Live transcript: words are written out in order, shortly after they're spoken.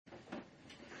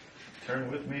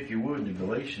Turn with me, if you would, to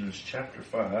Galatians chapter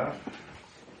 5.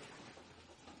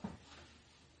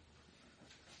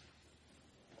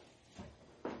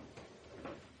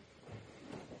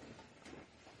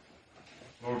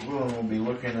 Lord willing, we'll be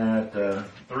looking at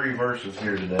 3 verses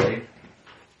here today.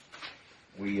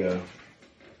 We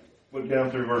looked down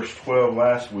through verse 12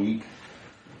 last week.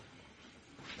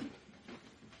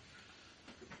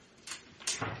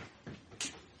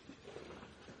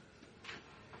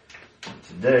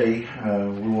 Today,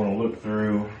 we want to look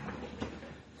through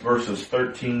verses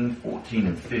 13, 14,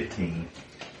 and 15.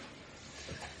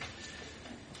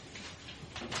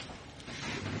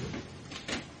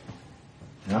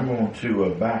 And I'm going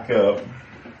to back up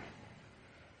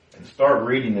and start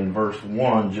reading in verse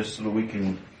 1 just so that we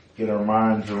can get our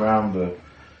minds around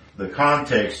the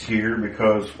context here,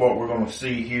 because what we're going to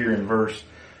see here in verse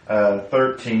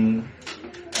 13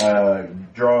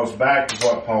 draws back to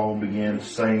what Paul begins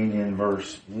saying in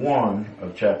verse 1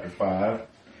 of chapter 5.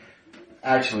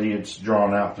 Actually, it's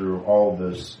drawn out through all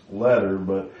this letter,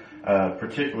 but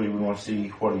particularly we want to see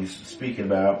what he's speaking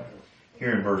about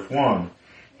here in verse 1.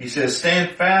 He says,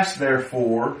 "Stand fast,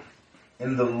 therefore,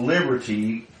 in the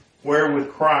liberty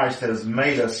wherewith Christ has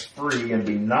made us free, and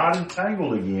be not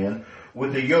entangled again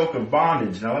with the yoke of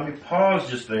bondage." Now let me pause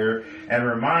just there and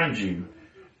remind you,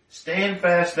 stand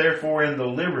fast, therefore, in the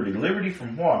liberty. Liberty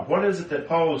from what? What is it that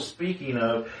Paul is speaking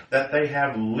of that they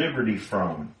have liberty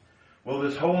from? Well,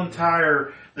 this whole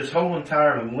entire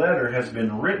letter has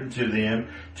been written to them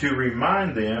to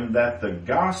remind them that the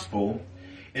gospel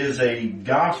is a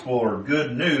gospel or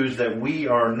good news that we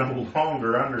are no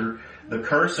longer under the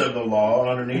curse of the law,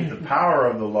 underneath the power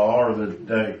of the law, or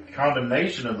the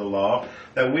condemnation of the law,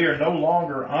 that we are no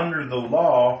longer under the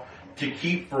law to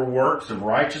keep for works of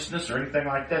righteousness or anything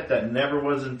like that. That never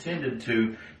was intended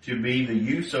to be the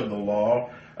use of the law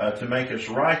to make us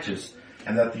righteous.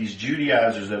 And that these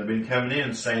Judaizers that have been coming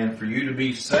in saying for you to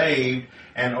be saved,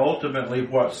 and ultimately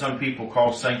what some people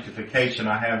call sanctification.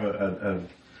 I have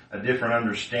a different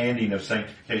understanding of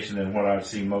sanctification than what I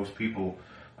see most people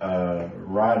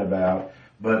write about.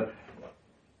 But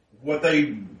what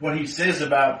he says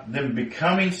about them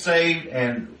becoming saved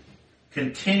and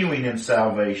continuing in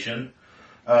salvation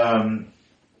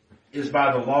is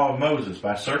by the law of Moses,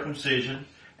 by circumcision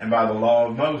and by the law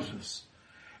of Moses.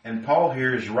 And Paul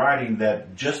here is writing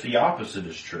that just the opposite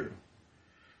is true.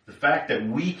 The fact that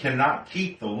we cannot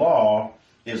keep the law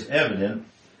is evident,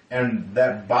 and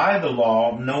that by the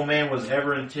law no man was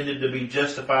ever intended to be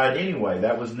justified anyway.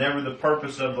 That was never the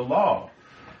purpose of the law.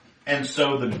 And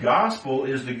so the gospel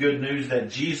is the good news that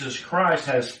Jesus Christ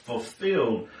has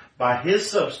fulfilled by his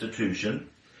substitution.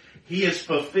 He has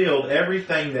fulfilled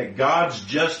everything that God's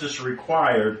justice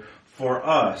required for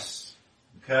us.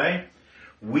 Okay?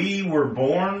 We were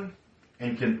born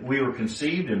and we were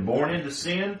conceived and born into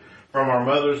sin from our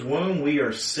mother's womb. We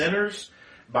are sinners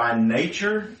by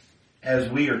nature, as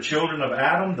we are children of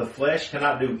Adam. The flesh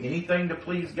cannot do anything to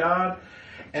please God.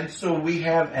 And so we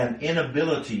have an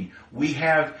inability. We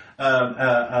have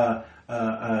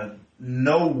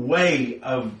no way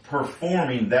of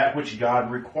performing that which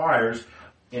God requires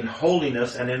in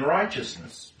holiness and in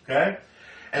righteousness. Okay?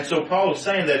 And so Paul is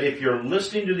saying that if you're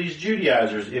listening to these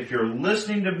Judaizers, if you're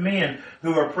listening to men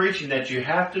who are preaching that you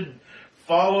have to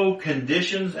follow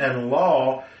conditions and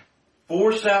law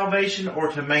for salvation or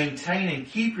to maintain and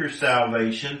keep your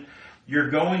salvation, you're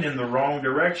going in the wrong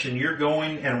direction. You're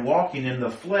going and walking in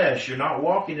the flesh. You're not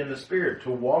walking in the Spirit.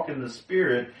 To walk in the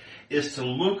Spirit is to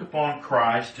look upon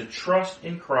Christ, to trust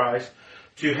in Christ,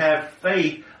 to have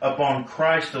faith upon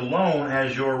Christ alone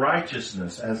as your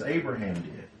righteousness, as Abraham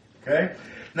did. Okay?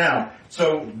 Now,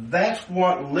 so that's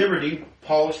what liberty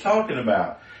Paul is talking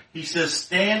about. He says,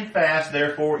 stand fast,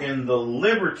 therefore, in the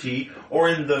liberty or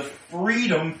in the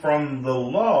freedom from the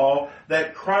law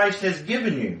that Christ has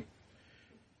given you.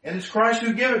 And it's Christ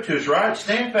who gave it to us, right?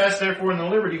 Stand fast, therefore, in the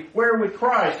liberty wherewith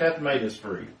Christ hath made us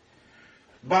free.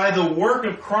 By the work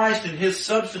of Christ and his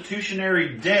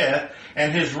substitutionary death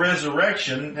and his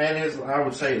resurrection, and I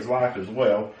would say his life as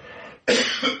well,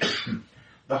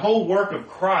 the whole work of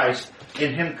Christ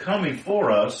in him coming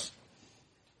for us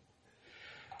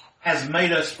has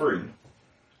made us free.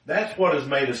 That's what has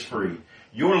made us free.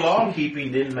 Your law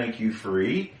keeping didn't make you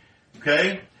free.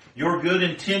 Okay? Your good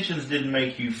intentions didn't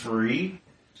make you free.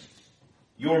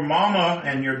 Your mama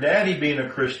and your daddy being a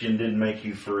Christian didn't make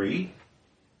you free.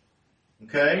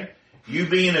 Okay? You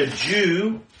being a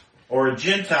Jew or a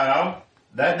Gentile,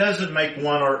 that doesn't make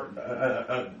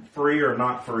one free or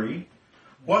not free.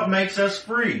 What makes us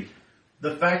free?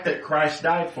 The fact that Christ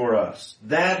died for us.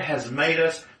 That has made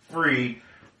us free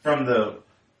from the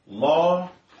law,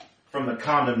 from the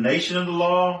condemnation of the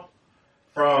law,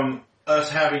 from us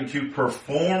having to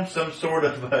perform some sort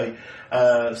of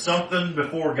a something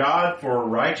before God for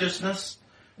righteousness.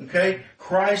 Okay?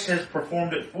 Christ has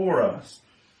performed it for us.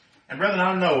 And brethren,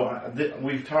 I know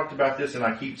we've talked about this, and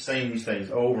I keep saying these things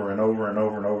over and over and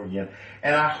over and over again.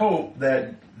 And I hope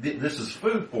that this is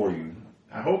food for you.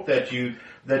 I hope that you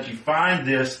find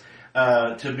this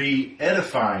to be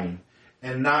edifying,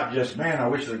 and not just, man, I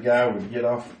wish the guy would get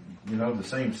off, the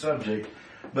same subject.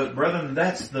 But brethren,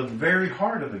 that's the very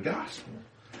heart of the gospel.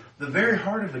 The very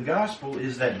heart of the gospel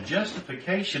is that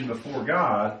justification before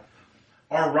God,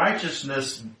 our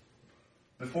righteousness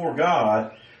before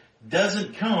God,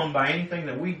 doesn't come by anything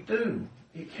that we do.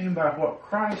 It came by what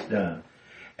Christ done.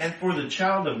 And for the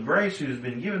child of grace who's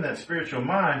been given that spiritual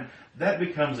mind, that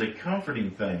becomes a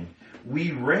comforting thing.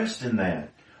 We rest in that.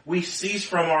 We cease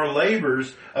from our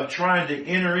labors of trying to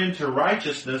enter into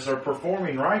righteousness or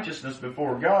performing righteousness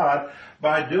before God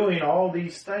by doing all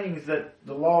these things that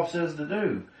the law says to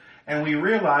do. And we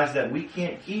realize that we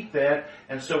can't keep that,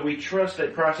 and so we trust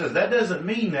that Christ says. That doesn't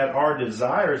mean that our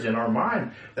desires in our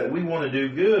mind, that we want to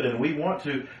do good and we want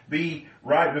to be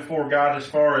right before God as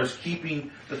far as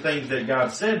keeping the things that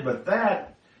God said, but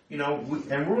that, and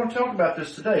we're going to talk about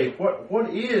this today. What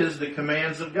is the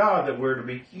commands of God that we're to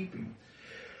be keeping?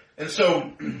 And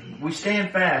so, we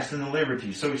stand fast in the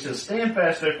liberty. So he says, stand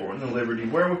fast therefore in the liberty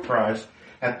wherewith Christ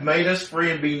hath made us free,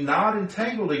 and be not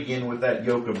entangled again with that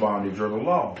yoke of bondage or the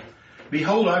law.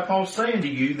 Behold, I, Paul, say unto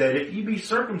you that if ye be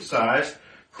circumcised,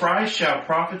 Christ shall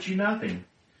profit you nothing.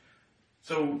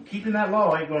 So keeping that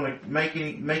law ain't going to make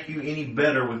you any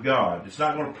better with God. It's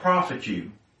not going to profit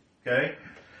you. Okay?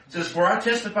 It says, for I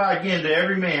testify again to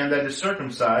every man that is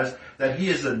circumcised that he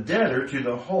is a debtor to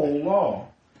the whole law.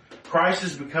 Christ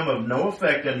is become of no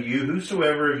effect unto you,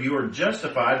 whosoever of you are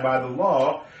justified by the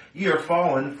law, ye are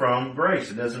fallen from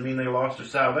grace. It doesn't mean they lost their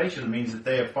salvation. It means that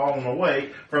they have fallen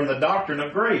away from the doctrine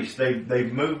of grace.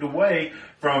 They've moved away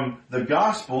from the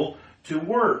gospel to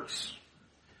works.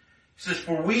 It says,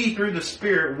 for we through the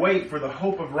Spirit wait for the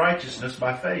hope of righteousness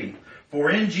by faith. For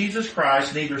in Jesus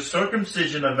Christ neither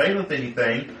circumcision availeth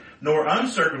anything, nor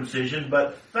uncircumcision,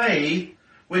 but faith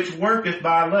which worketh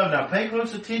by love. Now pay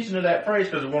close attention to that phrase,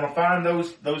 because we're going to find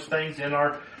those things in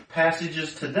our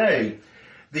passages today.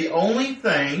 The only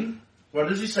thing, what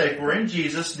does he say? For in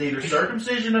Jesus neither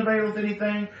circumcision availeth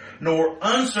anything, nor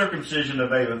uncircumcision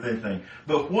availeth anything.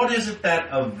 But what is it that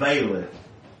availeth?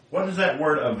 What does that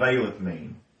word availeth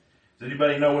mean? Does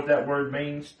anybody know what that word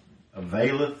means?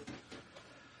 Availeth?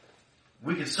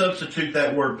 We could substitute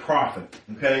that word profit,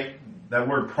 okay? That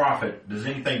word profit. Does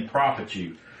anything profit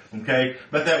you? Okay?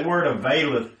 But that word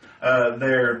availeth,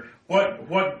 there,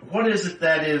 what is it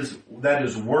that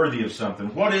is worthy of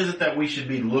something? What is it that we should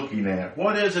be looking at?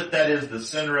 What is it that is the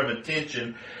center of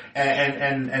attention?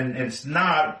 And it's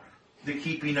not the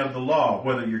keeping of the law,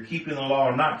 whether you're keeping the law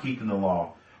or not keeping the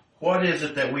law. What is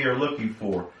it that we are looking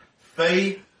for?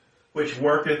 Faith which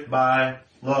worketh by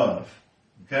love.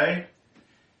 Okay?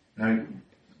 Now,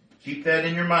 keep that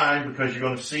in your mind, because you're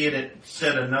going to see it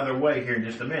said another way here in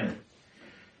just a minute.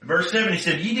 Verse 7, he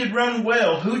said, ye did run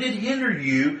well. Who did hinder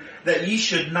you that ye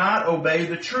should not obey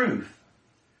the truth?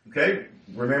 Okay,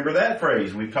 remember that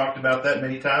phrase. We've talked about that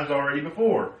many times already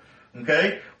before.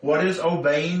 Okay, what is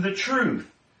obeying the truth?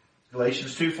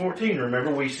 Galatians 2:14.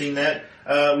 Remember, we've seen that.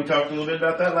 We talked a little bit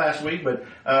about that last week, but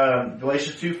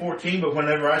Galatians 2:14. But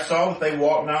whenever I saw that they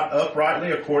walk not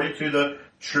uprightly according to the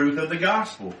truth of the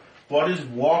gospel. What is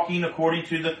walking according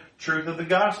to the truth of the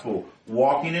gospel?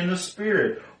 Walking in the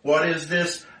Spirit. What is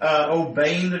this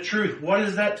obeying the truth? What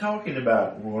is that talking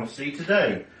about? We're going to see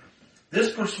today.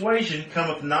 This persuasion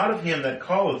cometh not of him that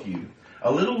calleth you.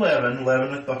 A little leaven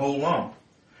leaveneth the whole lump.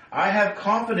 I have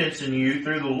confidence in you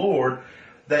through the Lord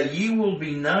that ye will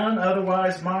be none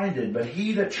otherwise minded, but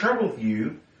he that troubleth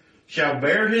you shall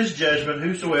bear his judgment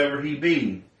whosoever he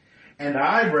be. And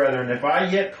I, brethren, if I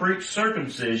yet preach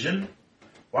circumcision,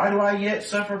 why do I yet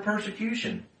suffer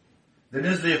persecution? Then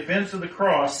is the offense of the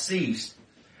cross ceased.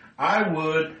 I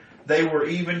would they were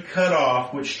even cut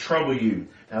off which trouble you.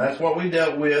 Now that's what we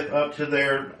dealt with up to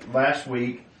there last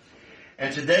week.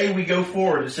 And today we go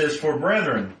forward. It says, for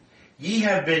brethren, ye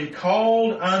have been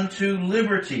called unto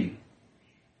liberty.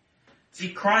 See,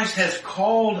 Christ has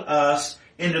called us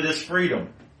into this freedom.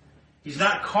 He's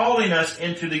not calling us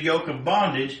into the yoke of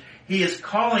bondage. He is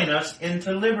calling us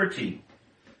into liberty.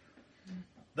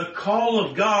 The call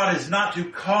of God is not to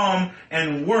come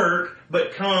and work,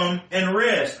 but come and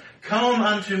rest. Come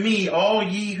unto me, all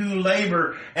ye who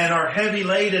labor and are heavy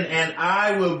laden, and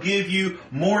I will give you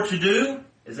more to do.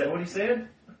 Is that what he said?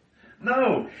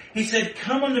 No. He said,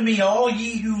 come unto me, all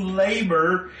ye who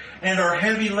labor and are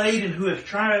heavy laden, who have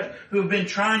been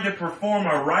trying to perform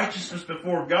a righteousness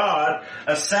before God,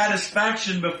 a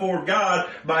satisfaction before God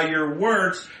by your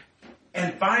works,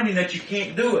 and finding that you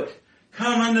can't do it.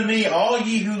 Come unto me, all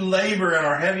ye who labor and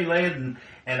are heavy laden,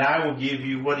 and I will give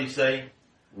you, what did he say?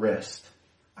 Rest.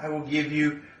 I will give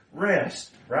you rest,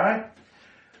 right?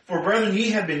 For brethren,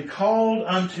 ye have been called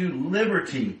unto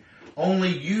liberty. Only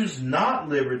use not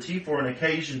liberty for an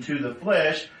occasion to the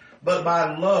flesh, but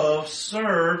by love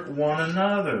serve one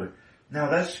another. Now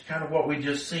that's kind of what we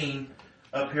just seen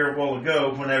up here a while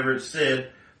ago whenever it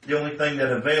said, the only thing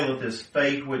that availeth is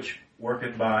faith which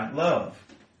worketh by love.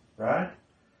 Right?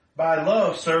 By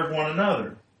love serve one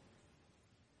another.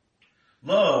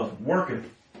 Love worketh.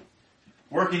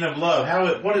 Working of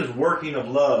love. What is working of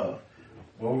love?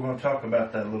 Well, we're going to talk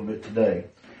about that a little bit today.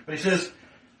 But he says,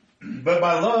 but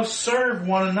by love serve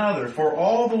one another, for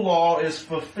all the law is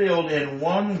fulfilled in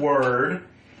one word,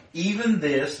 even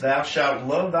this, thou shalt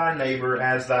love thy neighbor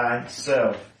as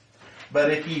thyself. But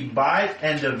if ye bite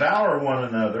and devour one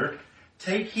another,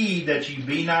 take heed that ye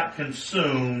be not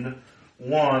consumed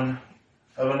one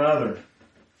of another.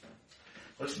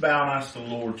 Let's bow and ask the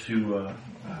Lord to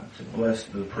bless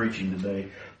the preaching today.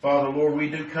 Father, Lord, we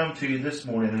do come to you this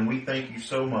morning, and we thank you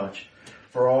so much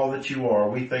for all that you are.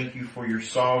 We thank you for your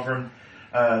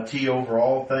sovereignty over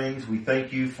all things. We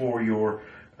thank you for your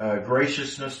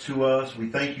graciousness to us. We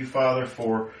thank you, Father,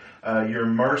 for your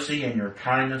mercy and your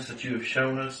kindness that you have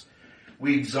shown us.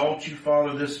 We exalt you,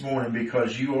 Father, this morning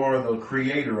because you are the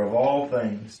creator of all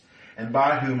things and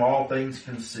by whom all things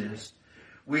consist.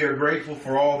 We are grateful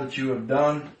for all that you have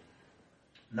done,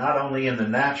 not only in the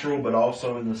natural, but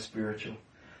also in the spiritual.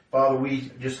 Father,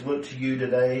 we just look to you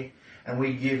today, and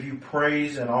we give you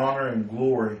praise and honor and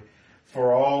glory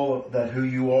for all that who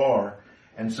you are.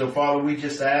 And so, Father, we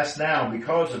just ask now,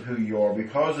 because of who you are,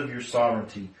 because of your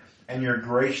sovereignty and your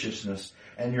graciousness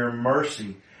and your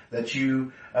mercy, that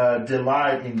you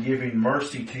delight in giving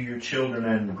mercy to your children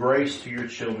and grace to your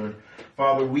children.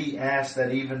 Father, we ask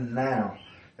that even now,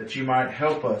 that you might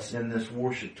help us in this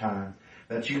worship time,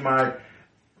 that you might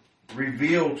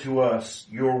reveal to us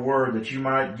your word, that you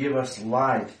might give us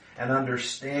light and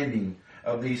understanding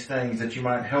of these things, that you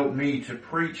might help me to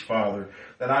preach, Father,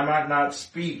 that I might not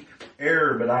speak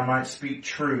error, but I might speak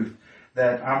truth,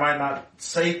 that I might not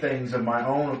say things of my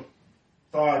own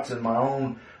thoughts and my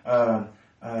own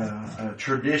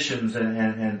traditions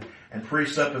and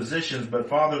presuppositions, but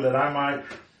Father, that I might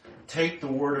take the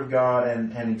Word of God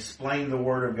and explain the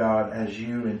Word of God as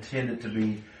you intend it to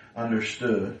be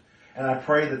understood. And I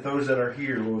pray that those that are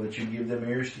here, Lord, that you give them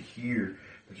ears to hear,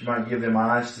 that you might give them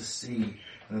eyes to see,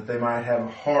 and that they might have a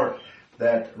heart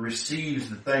that receives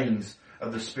the things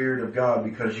of the Spirit of God,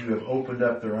 because you have opened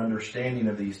up their understanding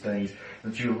of these things,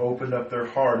 that you have opened up their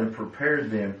heart and prepared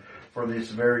them for this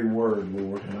very word,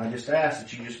 Lord. And I just ask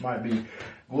that you just might be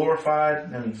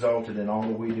glorified and exalted in all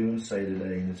that we do and say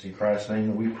today. And it's in Christ's name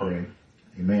that we pray.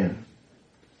 Amen.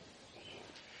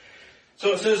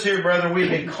 So it says here, brethren, we've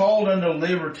been called unto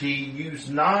liberty. Use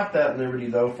not that liberty,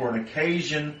 though, for an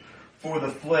occasion for the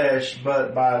flesh,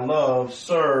 but by love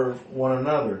serve one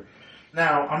another.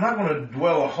 Now, I'm not going to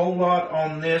dwell a whole lot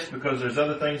on this, because there's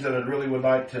other things that I really would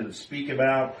like to speak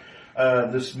about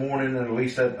this morning, and at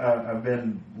least that I've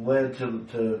been led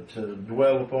to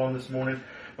dwell upon this morning.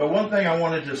 But one thing I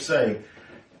wanted to say,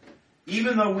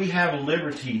 even though we have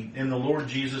liberty in the Lord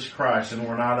Jesus Christ and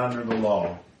we're not under the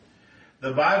law,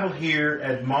 the Bible here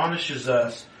admonishes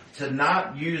us to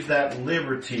not use that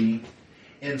liberty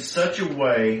in such a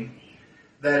way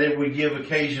that it would give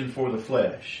occasion for the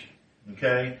flesh.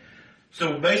 Okay?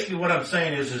 So basically what I'm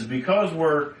saying is because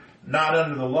we're not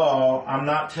under the law, I'm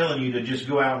not telling you to just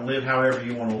go out and live however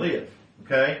you want to live.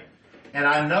 Okay? And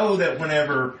I know that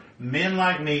whenever men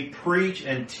like me preach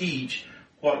and teach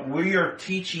what we are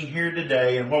teaching here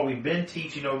today and what we've been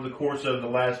teaching over the course of the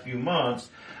last few months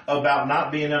about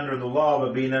not being under the law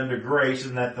but being under grace,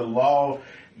 and that the law,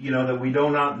 that we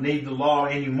do not need the law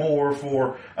anymore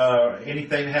for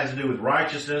anything that has to do with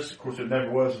righteousness. Of course, it never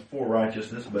was for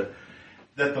righteousness, but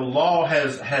that the law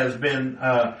has been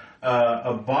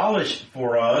abolished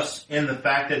for us in the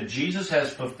fact that Jesus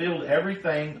has fulfilled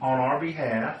everything on our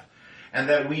behalf, and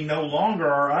that we no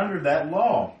longer are under that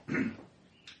law.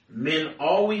 Men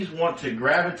always want to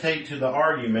gravitate to the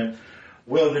argument,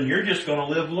 well, then you're just going to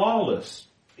live lawless.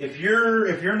 If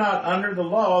you're not under the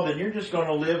law, then you're just going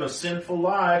to live a sinful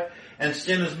life and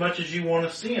sin as much as you want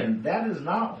to sin. That is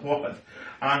not what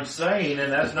I'm saying,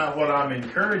 and that's not what I'm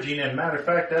encouraging. And matter of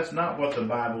fact, that's not what the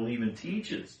Bible even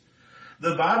teaches.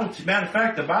 Matter of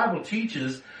fact, the Bible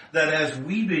teaches that as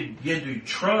we begin to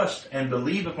trust and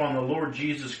believe upon the Lord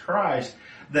Jesus Christ,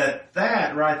 that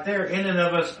right there in and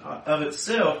of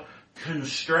itself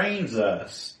constrains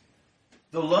us.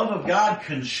 The love of God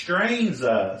constrains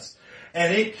us,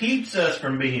 and it keeps us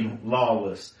from being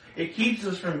lawless. It keeps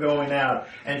us from going out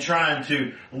and trying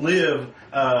to live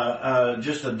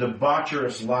just a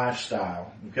debaucherous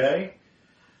lifestyle. Okay?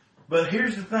 But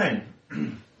here's the thing.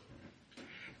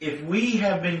 If we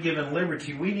have been given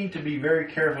liberty, we need to be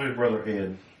very careful with Brother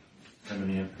Ed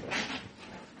coming in.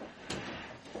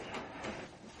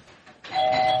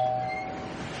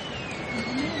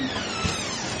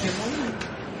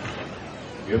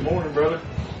 Good morning, brother.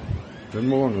 Good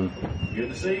morning. Good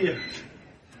to see you.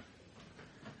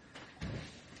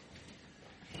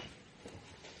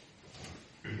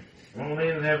 Come on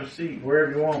in and have a seat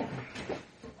wherever you want.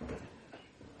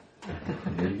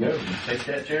 There you go. You take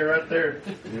that chair right there.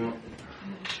 Yep.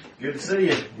 Good to see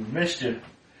you. We've missed you.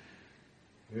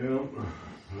 Yep.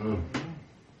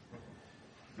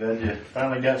 Glad you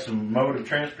finally got some mode of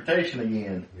transportation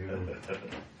again. Yeah.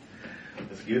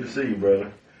 It's good to see you,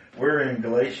 brother. We're in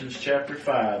Galatians chapter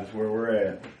 5 is where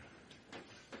we're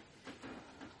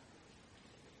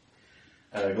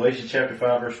at. Galatians chapter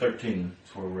 5 verse 13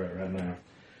 is where we're at right now.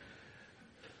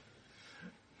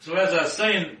 So as I was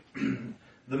saying,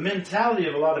 the mentality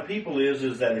of a lot of people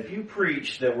is that if you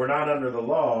preach that we're not under the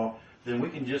law, then we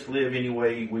can just live any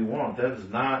way we want. That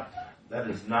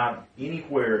is not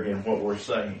anywhere in what we're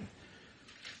saying.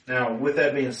 Now, with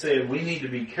that being said, we need to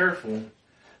be careful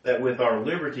that with our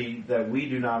liberty that we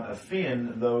do not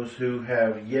offend those who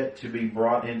have yet to be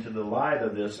brought into the light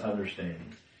of this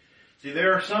understanding. See,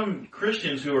 there are some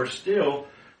Christians who are still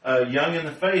young in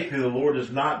the faith who the Lord has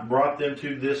not brought them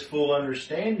to this full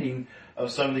understanding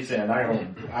of some of these things.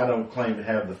 I don't claim to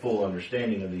have the full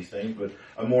understanding of these things, but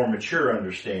a more mature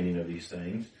understanding of these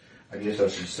things, I guess I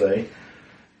should say,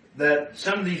 that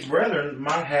some of these brethren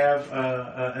might have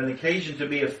an occasion to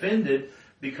be offended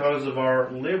because of our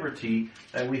liberty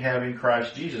that we have in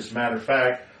Christ Jesus. Matter of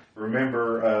fact,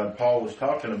 remember Paul was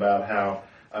talking about how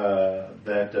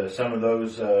that some of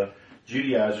those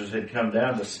Judaizers had come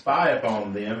down to spy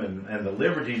upon them and the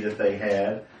liberty that they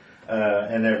had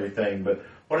and everything. But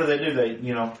what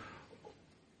do?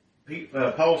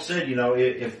 Paul said,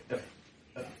 if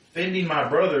offending my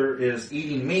brother is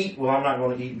eating meat, well, I'm not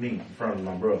going to eat meat in front of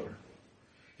my brother.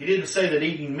 He didn't say that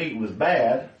eating meat was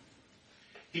bad.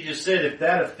 He just said, if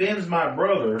that offends my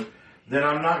brother, then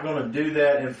I'm not going to do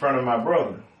that in front of my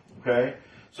brother. Okay?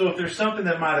 So if there's something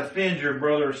that might offend your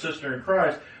brother or sister in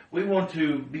Christ, we want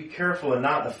to be careful and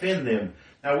not offend them.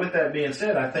 Now, with that being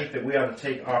said, I think that we ought to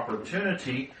take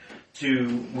opportunity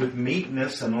to, with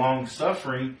meekness and long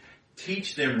suffering,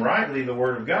 teach them rightly the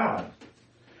Word of God.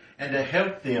 And to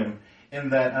help them in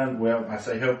that, I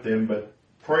say help them, but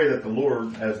pray that the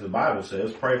Lord, as the Bible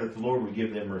says, pray that the Lord would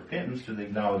give them repentance to the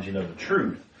acknowledging of the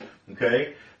truth.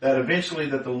 Okay? That eventually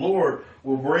that the Lord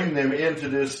will bring them into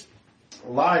this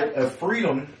light of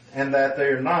freedom and that they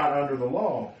are not under the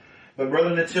law. But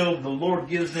brethren, until the Lord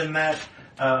gives them that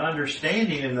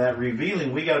understanding and that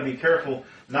revealing, we got to be careful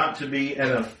not to be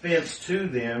an offense to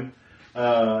them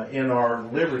in our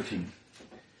liberty.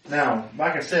 Now,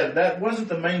 like I said, that wasn't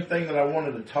the main thing that I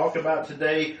wanted to talk about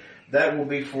today. That will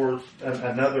be for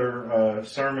another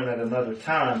sermon at another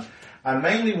time. I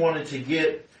mainly wanted to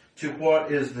get to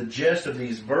what is the gist of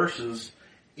these verses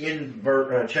in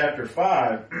chapter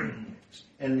 5,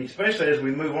 and especially as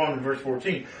we move on to verse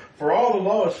 14. For all the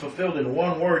law is fulfilled in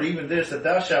one word, even this, that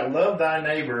thou shalt love thy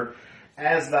neighbor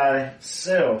as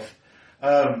thyself.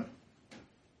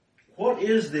 What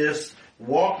is this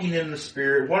walking in the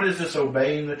Spirit? What is this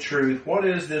obeying the truth? What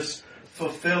is this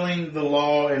fulfilling the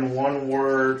law in one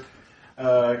word?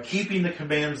 Keeping the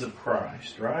commands of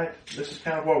Christ, right? This is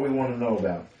kind of what we want to know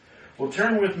about. Well,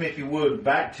 turn with me, if you would,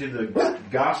 back to the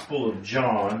Gospel of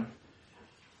John.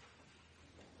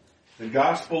 The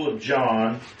Gospel of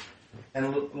John.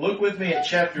 And look with me at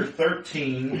chapter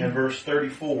 13 and verse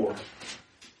 34.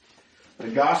 The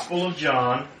Gospel of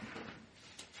John.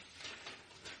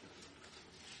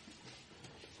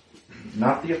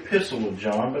 Not the Epistle of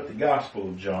John, but the Gospel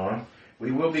of John.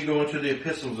 We will be going to the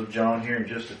epistles of John here in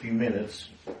just a few minutes.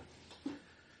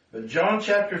 But John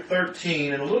chapter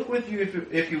 13, and look with you,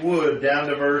 if you would, down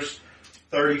to verse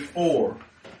 34.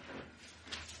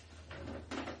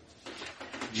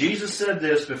 Jesus said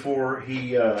this before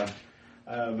he left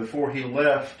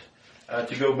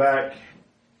to go back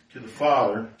to the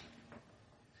Father.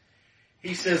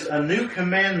 He says, "A new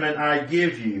commandment I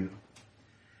give you,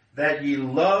 that ye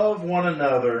love one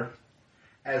another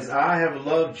as I have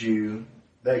loved you,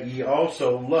 that ye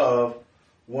also love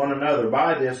one another.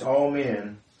 By this all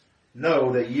men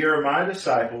know that ye are my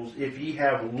disciples, if ye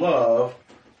have love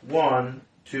one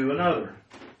to another.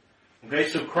 Okay,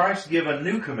 so Christ give a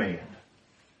new command.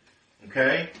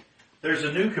 Okay? There's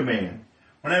a new command.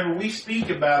 Whenever we speak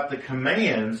about the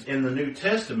commands in the New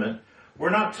Testament, we're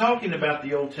not talking about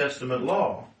the Old Testament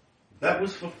law. That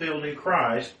was fulfilled in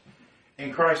Christ,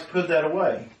 and Christ put that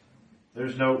away.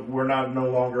 We're not no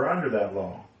longer under that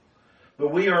law.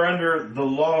 But we are under the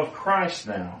law of Christ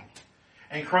now.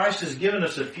 And Christ has given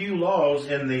us a few laws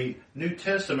in the New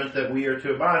Testament that we are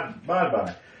to abide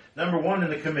by. Number one, in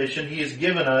the commission, He has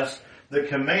given us the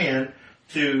command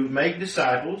to make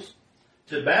disciples,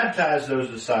 to baptize those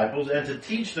disciples, and to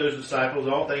teach those disciples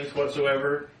all things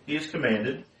whatsoever He has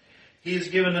commanded. He has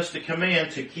given us the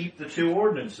command to keep the two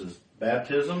ordinances,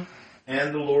 baptism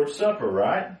and the Lord's Supper,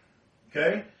 right?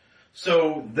 Okay?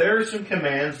 So there are some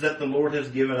commands that the Lord has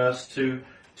given us to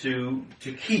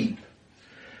keep.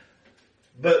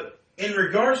 But in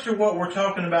regards to what we're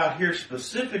talking about here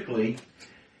specifically,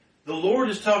 the Lord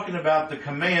is talking about the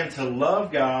command to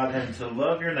love God and to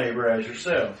love your neighbor as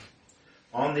yourself.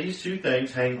 On these two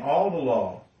things hang all the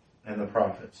law and the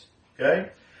prophets. Okay?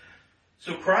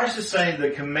 So Christ is saying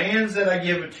the commands that I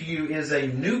give to you is a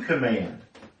new command.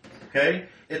 Okay?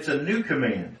 It's a new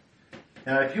command.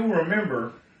 Now if you'll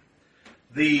remember,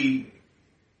 the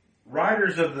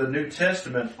writers of the New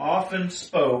Testament often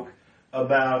spoke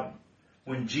about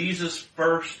when Jesus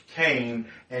first came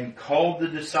and called the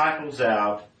disciples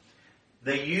out.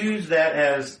 They used that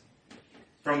as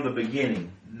from the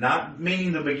beginning. Not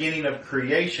meaning the beginning of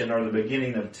creation or the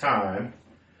beginning of time,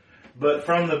 but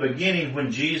from the beginning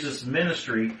when Jesus'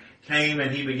 ministry came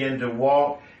and He began to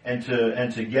walk and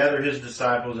to gather His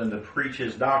disciples and to preach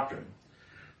His doctrine.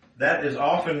 That is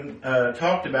often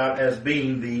talked about as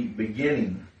being the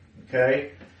beginning.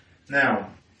 Okay? Now,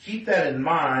 keep that in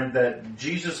mind that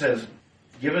Jesus has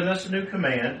given us a new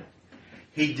command.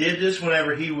 He did this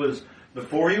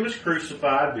before He was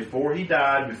crucified, before He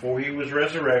died, before He was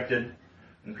resurrected.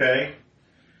 Okay?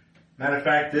 Matter of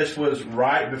fact, this was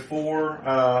right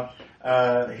before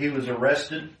He was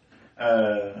arrested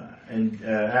and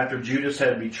after Judas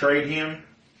had betrayed Him.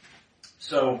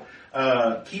 So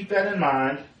keep that in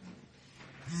mind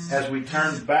as we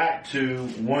turn back to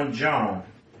 1 John,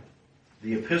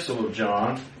 the Epistle of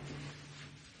John.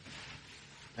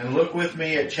 And look with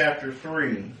me at chapter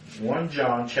 3. 1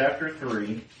 John chapter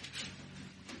 3.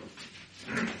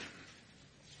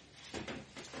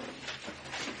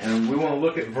 And we want to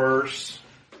look at verse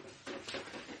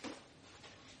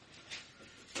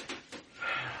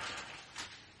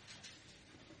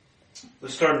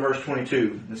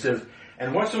 22. It says,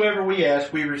 "And whatsoever we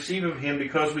ask, we receive of Him,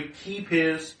 because we keep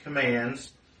His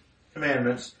commandments,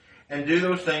 and do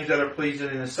those things that are pleasing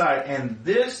in His sight. And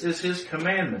this is His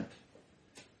commandment."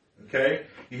 Okay?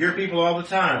 You hear people all the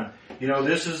time,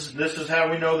 this is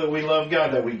how we know that we love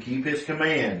God, that we keep His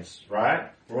commands, right?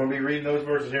 We're going to be reading those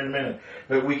verses here in a minute.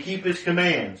 But we keep His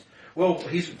commands. Well,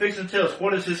 He's fixing to tell us,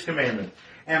 what is His commandment?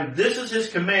 And this is His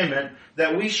commandment,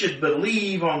 that we should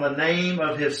believe on the name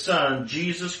of His Son,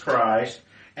 Jesus Christ,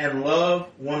 and love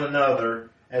one another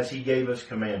as He gave us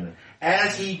commandment.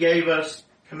 As He gave us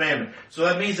commandment. So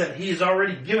that means that He has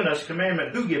already given us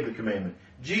commandment. Who gave the commandment?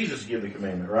 Jesus gave the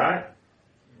commandment, right?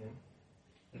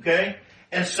 Okay?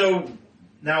 And so,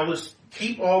 now let's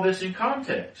keep all this in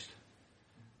context.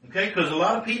 Okay? Because a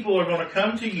lot of people are going to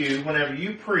come to you whenever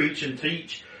you preach and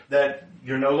teach that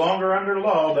you're no longer under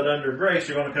law, but under grace.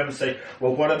 You're going to come and say,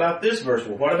 well, what about this verse?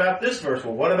 Well, what about this verse?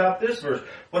 Well, what about this verse?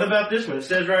 What about this one? It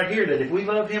says right here that if we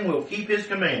love Him, we'll keep His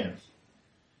commands.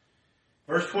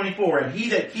 Verse 24, "And he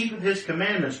that keepeth His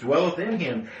commandments dwelleth in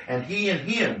Him, and He in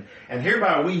him. And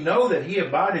hereby we know that He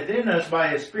abideth in us by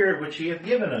His Spirit which He hath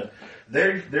given us."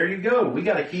 There you go. We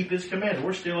got to keep His commands.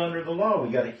 We're still under the law.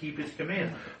 We got to keep His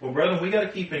commands. Well, brethren, we got to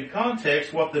keep in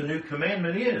context what the new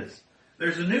commandment is.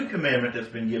 There's a new commandment that's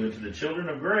been given to the children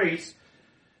of grace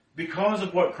because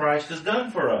of what Christ has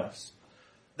done for us.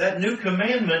 That new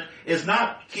commandment is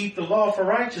not keep the law for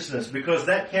righteousness, because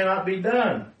that cannot be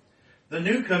done. The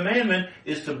new commandment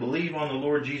is to believe on the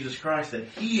Lord Jesus Christ, that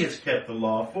He has kept the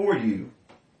law for you.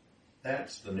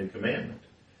 That's the new commandment.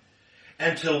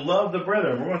 And to love the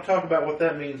brethren. We're going to talk about what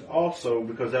that means also,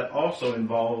 because that also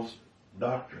involves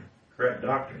doctrine, correct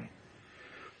doctrine.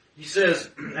 He says,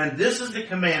 "And this is the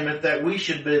commandment, that we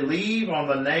should believe on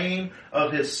the name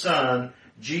of His Son,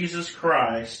 Jesus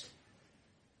Christ."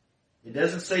 It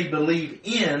doesn't say believe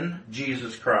in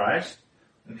Jesus Christ.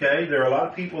 Okay? There are a lot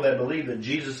of people that believe that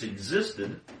Jesus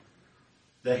existed,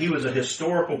 that He was a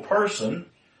historical person,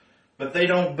 but they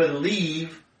don't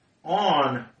believe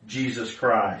on Jesus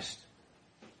Christ.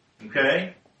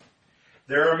 Okay?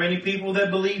 There are many people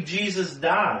that believe Jesus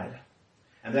died,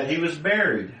 and that He was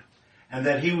buried, and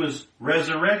that He was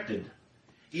resurrected.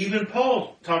 Even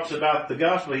Paul talks about the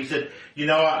gospel. He said,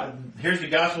 here's the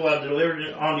gospel I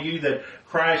delivered unto you, that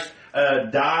Christ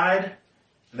died,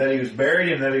 that He was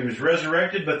buried, and that He was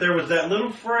resurrected. But there was that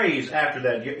little phrase after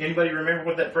that. Anybody remember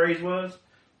what that phrase was?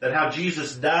 That how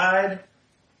Jesus died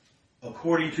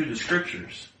according to the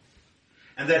Scriptures.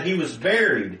 And that He was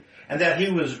buried, and that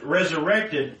He was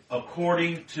resurrected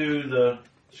according to the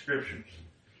Scriptures.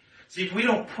 See, if we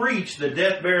don't preach the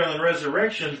death, burial, and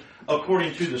resurrection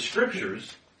according to the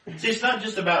Scriptures, see, it's not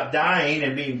just about dying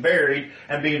and being buried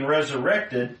and being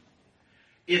resurrected.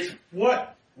 It's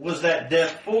what was that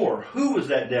death for? Who was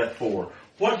that death for?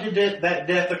 What did that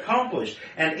death accomplish?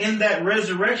 And in that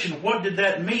resurrection, what did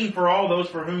that mean for all those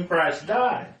for whom Christ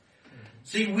died?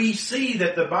 See, we see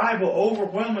that the Bible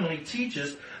overwhelmingly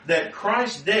teaches that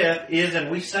Christ's death is,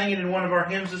 and we sang it in one of our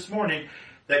hymns this morning,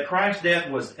 that Christ's death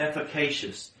was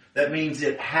efficacious. That means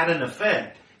it had an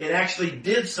effect. It actually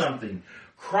did something.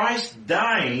 Christ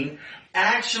dying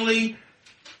actually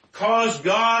caused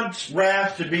God's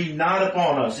wrath to be not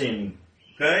upon us any.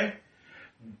 Okay?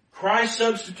 Christ's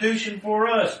substitution for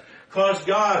us caused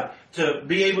God to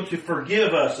be able to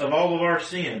forgive us of all of our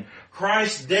sin.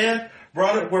 Christ's death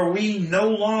brought it where we no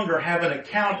longer have an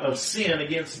account of sin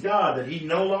against God, that He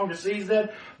no longer sees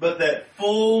that, but that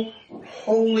full,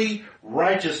 holy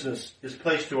righteousness is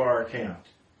placed to our account.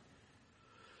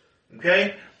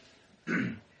 Okay?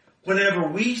 Whenever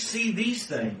we see these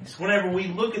things, whenever we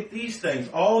look at these things,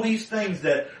 all these things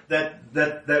that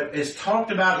is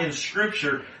talked about in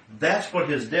Scripture, that's what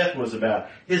His death was about.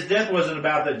 His death wasn't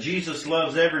about that Jesus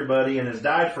loves everybody and has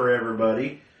died for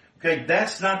everybody. Okay,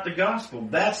 that's not the gospel.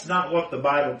 That's not what the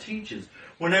Bible teaches.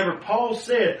 Whenever Paul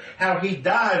said how he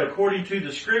died according to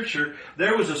the Scripture,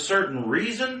 there was a certain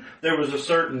reason, there was a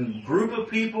certain group of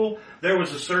people, there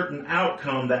was a certain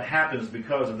outcome that happens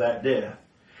because of that death.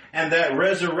 And that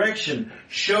resurrection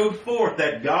showed forth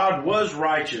that God was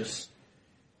righteous,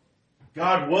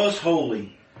 God was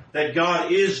holy, that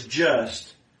God is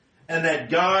just, and that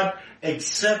God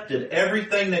accepted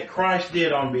everything that Christ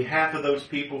did on behalf of those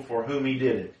people for whom He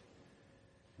did it.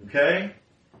 Okay?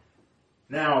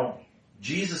 Now,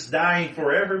 Jesus dying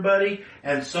for everybody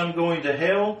and some going to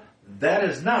hell, that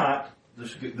is not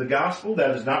the gospel.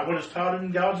 That is not what is taught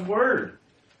in God's Word.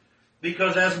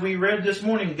 Because as we read this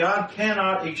morning, God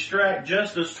cannot extract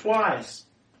justice twice.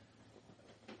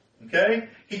 Okay?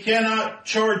 He cannot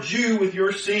charge you with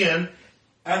your sin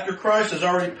after Christ has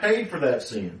already paid for that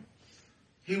sin.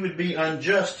 He would be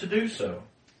unjust to do so.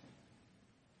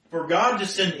 For God to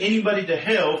send anybody to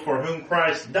hell for whom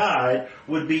Christ died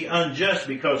would be unjust,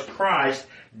 because Christ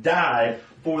died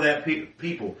for that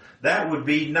people. That would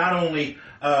be not only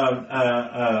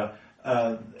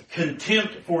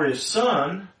contempt for His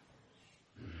Son,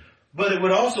 but it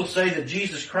would also say that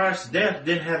Jesus Christ's death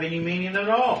didn't have any meaning at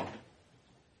all.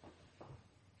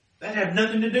 That had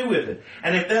nothing to do with it.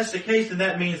 And if that's the case, then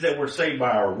that means that we're saved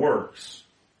by our works.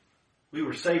 We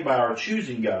were saved by our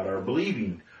choosing God, our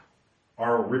believing,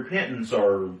 our repentance,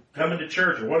 or coming to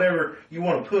church, or whatever you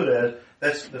want to put it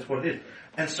as. That's what it is.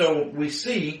 And so we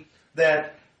see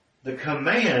that the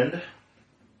command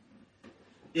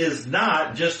is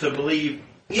not just to believe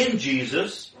in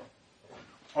Jesus,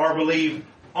 or believe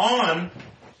on,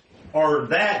 or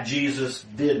that Jesus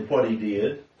did what He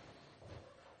did,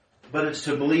 but it's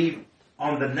to believe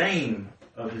on the name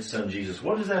of His Son Jesus.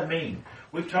 What does that mean?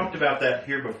 We've talked about that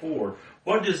here before.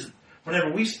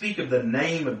 Whenever we speak of the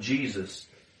name of Jesus,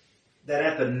 that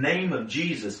at the name of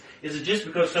Jesus, is it just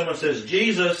because someone says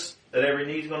Jesus that every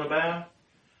knee's going to bow?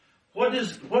 What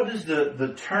does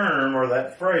the term or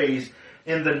that phrase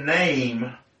in the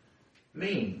name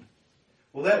mean?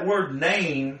 Well, that word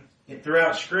name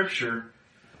throughout Scripture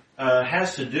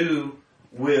has to do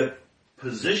with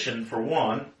position for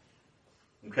one.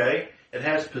 Okay? It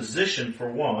has position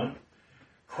for one.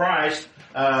 Christ,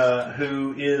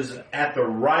 who is at the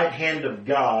right hand of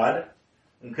God,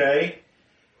 okay?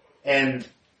 And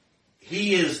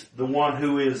He is the one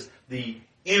who is the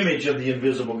image of the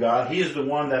invisible God. He is the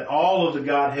one that all of the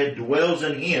Godhead dwells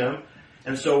in Him.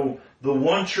 And so the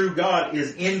one true God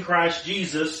is in Christ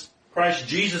Jesus. Christ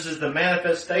Jesus is the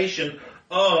manifestation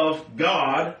of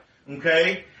God,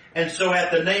 okay? And so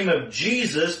at the name of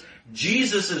Jesus,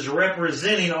 Jesus is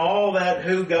representing all that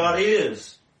who God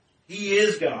is. He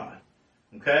is God.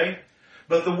 Okay?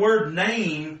 But the word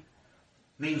name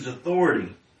means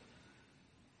authority.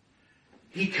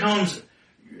 He comes,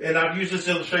 and I've used this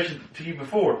illustration to you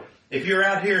before. If you're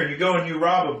out here and you go and you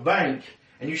rob a bank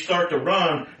and you start to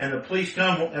run and the police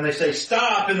come and they say,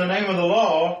 stop in the name of the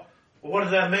law, Well, what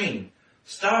does that mean?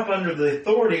 Stop under the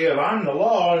authority of I'm the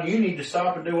law and you need to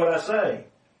stop and do what I say.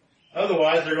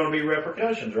 Otherwise, there are going to be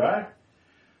repercussions, right?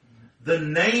 The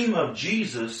name of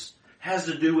Jesus has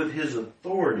to do with His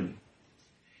authority.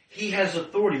 He has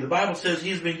authority. The Bible says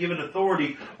He's been given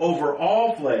authority over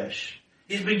all flesh.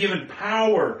 He's been given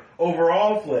power over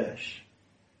all flesh.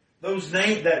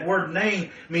 That word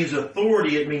name means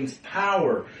authority. It means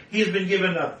power. He has been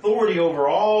given authority over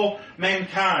all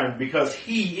mankind because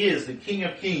He is the King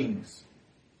of Kings,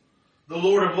 the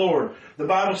Lord of Lords. The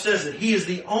Bible says that He is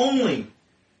the only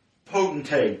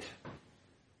potentate.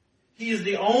 He is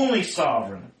the only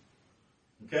sovereign.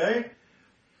 Okay?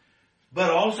 But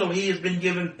also He has been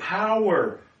given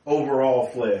power over all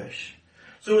flesh.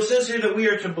 So it says here that we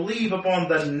are to believe upon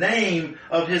the name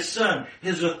of His Son,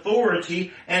 His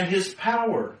authority, and His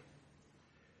power.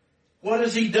 What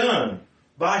has He done?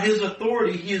 By His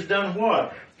authority, He has done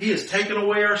what? He has taken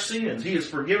away our sins. He has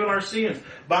forgiven our sins.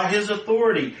 By His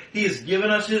authority, He has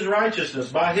given us His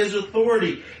righteousness. By His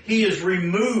authority, He has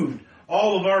removed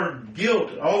all of our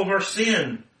guilt, all of our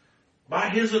sin. By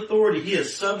His authority, He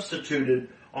has substituted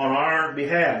on our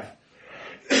behalf.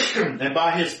 And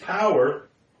by His power,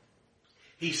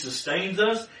 He sustains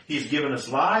us. He's given us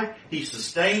life. He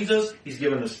sustains us. He's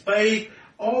given us faith.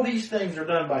 All these things are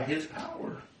done by His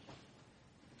power.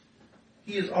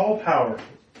 He is all powerful.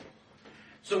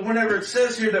 So whenever it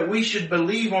says here that we should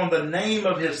believe on the name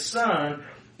of His Son,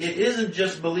 it isn't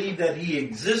just believe that He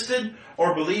existed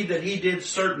or believe that He did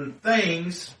certain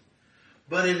things,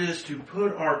 but it is to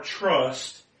put our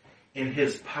trust in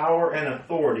His power and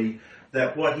authority,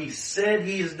 that what He said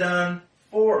He has done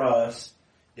for us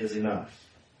is enough.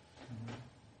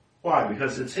 Why?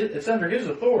 Because it's under His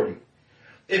authority.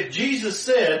 If Jesus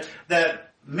said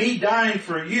that me dying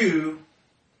for you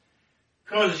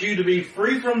causes you to be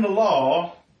free from the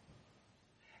law,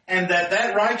 and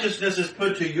that righteousness is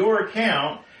put to your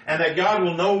account, and that God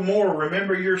will no more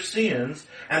remember your sins,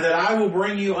 and that I will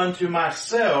bring you unto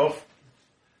myself,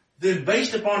 then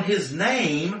based upon His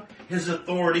name, His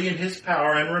authority, and His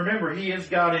power, and remember, He is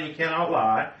God and He cannot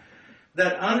lie,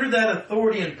 that under that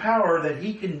authority and power that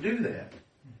He can do that.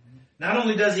 Not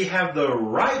only does He have the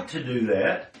right to do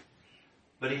that,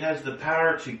 but He has the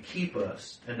power to keep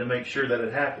us and to make sure that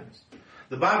it happens.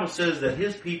 The Bible says that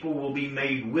His people will be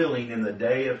made willing in the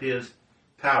day of His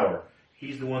power.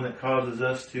 He's the one that causes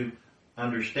us to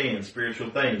understand spiritual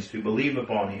things, to believe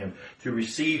upon Him, to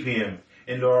receive Him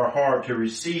into our heart, to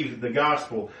receive the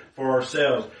gospel for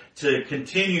ourselves, to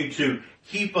continue to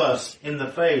keep us in the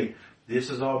faith. This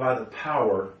is all by the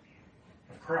power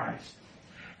of Christ.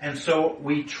 And so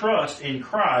we trust in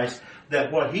Christ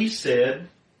that what He said,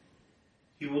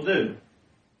 He will do.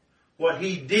 What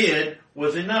He did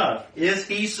was enough. Is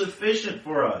He sufficient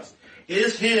for us?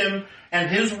 Is Him and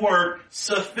His word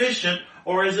sufficient,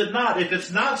 or is it not? If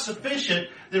it's not sufficient,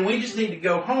 then we just need to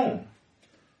go home.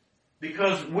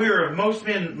 Because we're of most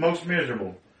men most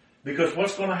miserable. Because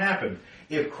what's going to happen?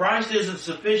 If Christ isn't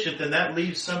sufficient, then that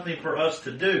leaves something for us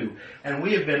to do. And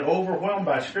we have been overwhelmed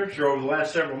by Scripture over the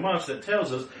last several months that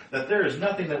tells us that there is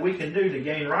nothing that we can do to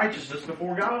gain righteousness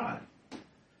before God.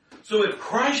 So if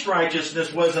Christ's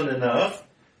righteousness wasn't enough,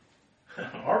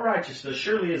 our righteousness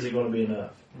surely isn't going to be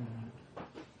enough.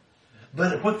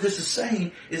 But what this is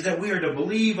saying is that we are to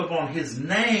believe upon His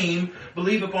name,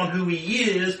 believe upon who He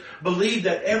is, believe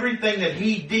that everything that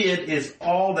He did is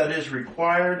all that is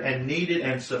required and needed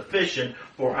and sufficient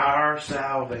for our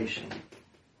salvation.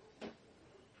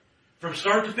 From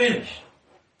start to finish.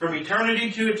 From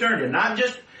eternity to eternity. Not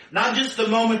just the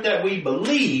moment that we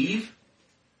believe,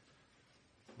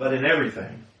 but in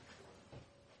everything.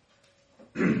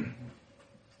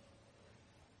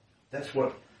 That's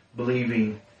what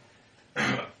believing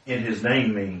in His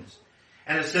name means.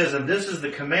 And it says, and this is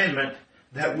the commandment,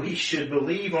 that we should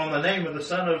believe on the name of the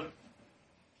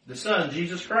Son,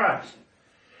 Jesus Christ.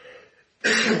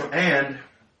 And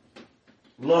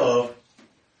love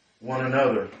one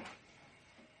another.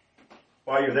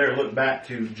 While you're there, look back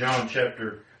to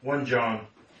 1 John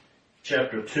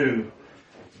chapter 2.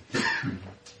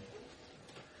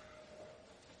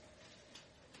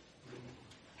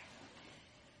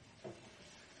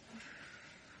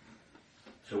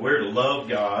 So we're to love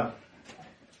God.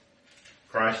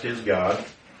 Christ is God.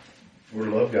 We're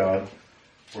to love God.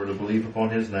 We're to believe upon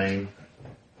His name.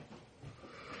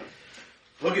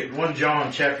 Look at 1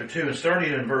 John chapter 2, and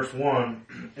starting in verse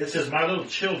 1, it says, My little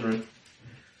children,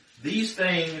 these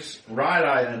things write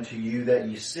I unto you, that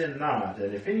ye sin not.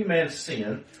 And if any man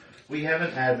sin, we have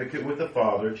an advocate with the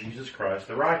Father, Jesus Christ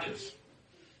the righteous.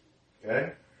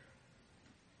 Okay?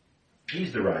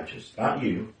 He's the righteous. Not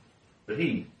you, but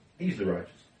He's the righteous.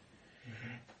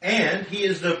 And He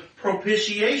is the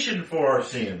propitiation for our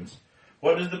sins.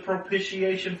 What does the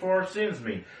propitiation for our sins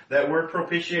mean? That word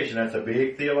propitiation, that's a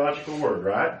big theological word,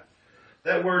 right?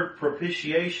 That word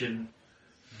propitiation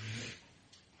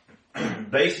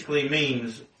basically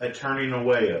means a turning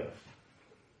away of.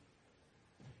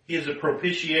 He is a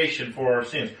propitiation for our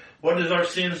sins. What does our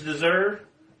sins deserve?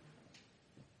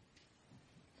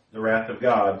 The wrath of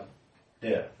God,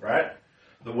 death, right?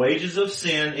 The wages of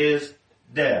sin is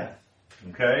death,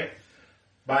 okay?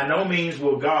 By no means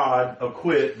will God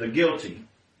acquit the guilty.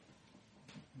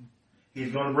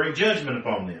 He's going to bring judgment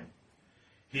upon them.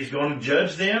 He's going to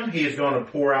judge them. He is going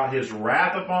to pour out His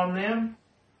wrath upon them.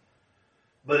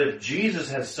 But if Jesus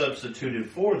has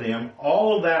substituted for them,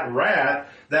 all of that wrath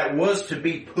that was to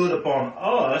be put upon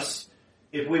us,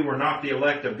 if we were not the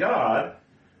elect of God,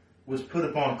 was put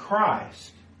upon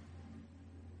Christ.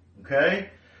 Okay?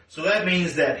 So that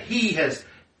means that He has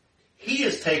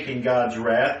taken God's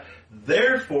wrath.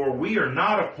 Therefore, we are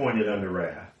not appointed unto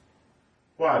wrath.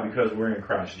 Why? Because we're in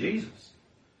Christ Jesus.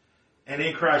 And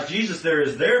in Christ Jesus, there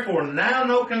is therefore now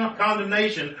no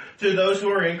condemnation to those who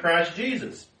are in Christ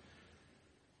Jesus.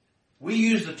 We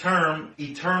use the term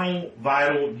eternal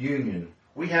vital union.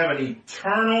 We have an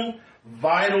eternal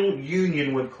vital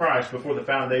union with Christ before the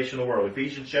foundation of the world.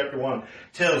 Ephesians chapter 1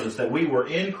 tells us that we were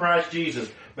in Christ Jesus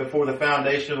before the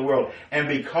foundation of the world. And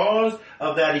because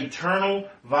of that eternal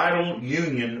vital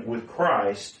union with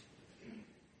Christ,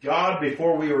 God,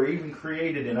 before we were even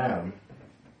created in Adam,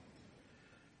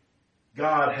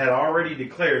 God had already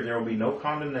declared there will be no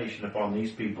condemnation upon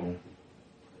these people.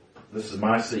 This is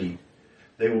my seed.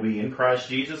 They will be in Christ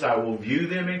Jesus. I will view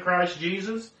them in Christ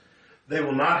Jesus. They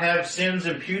will not have sins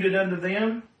imputed unto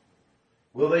them.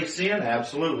 Will they sin?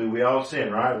 Absolutely. We all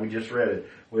sin, right? We just read it.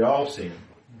 We all sin.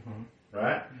 Mm-hmm.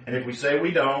 Right? And if we say we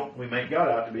don't, we make God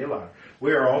out to be a liar.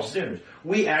 We are all sinners.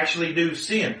 We actually do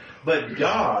sin. But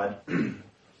God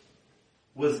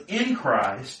was in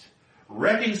Christ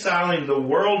reconciling the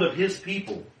world of His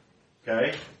people.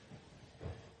 Okay?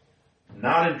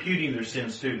 Not imputing their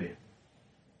sins to them.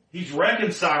 He's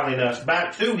reconciling us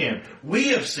back to Him. We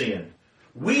have sinned.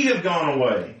 We have gone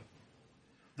away.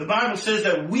 The Bible says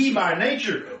that we by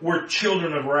nature were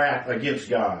children of wrath against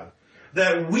God.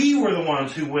 That we were the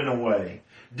ones who went away,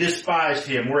 despised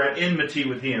Him, were at enmity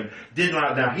with Him, did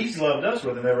not. Now He's loved us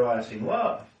with an everlasting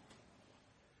love.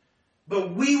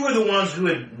 But we were the ones who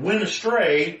had went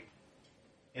astray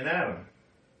in Adam.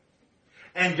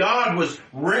 And God was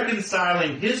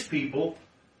reconciling His people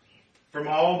from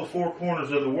all the four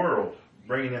corners of the world,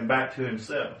 bringing them back to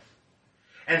Himself.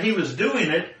 And He was doing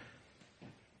it,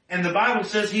 and the Bible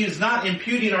says He is not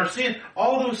imputing our sin.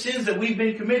 All those sins that we've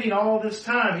been committing all this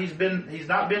time, He's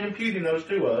not been imputing those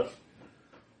to us.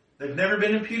 They've never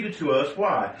been imputed to us.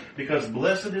 Why? Because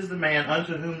blessed is the man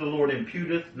unto whom the Lord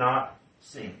imputeth not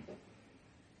sin.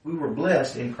 We were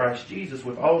blessed in Christ Jesus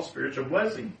with all spiritual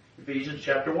blessing. Ephesians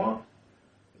chapter 1.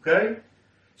 Okay?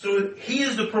 So He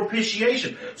is the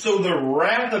propitiation. So the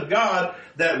wrath of God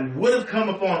that would have come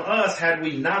upon us had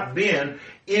we not been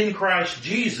in Christ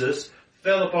Jesus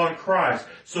fell upon Christ.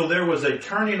 So there was a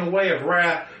turning away of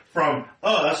wrath from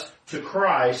us to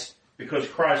Christ because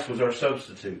Christ was our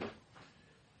substitute.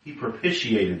 He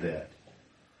propitiated that.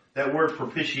 That word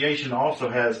propitiation also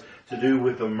has to do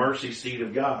with the mercy seat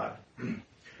of God.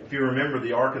 If you remember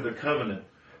the Ark of the Covenant,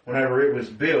 whenever it was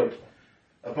built,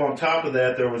 upon top of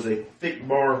that, there was a thick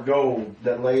bar of gold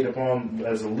that laid upon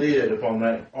as a lid upon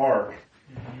that ark.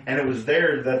 And it was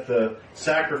there that the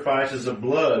sacrifices of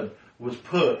blood was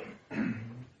put.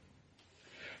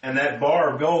 And that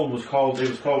bar of gold was called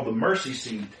the mercy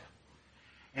seat.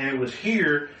 And it was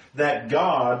here that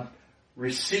God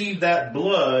received that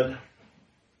blood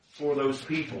for those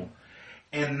people.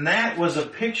 And that was a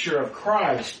picture of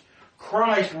Christ.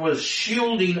 Christ was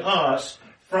shielding us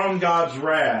from God's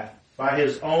wrath by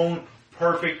His own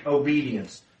perfect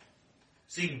obedience.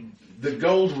 See, the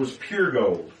gold was pure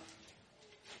gold.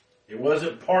 It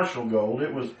wasn't partial gold,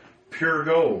 it was pure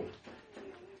gold.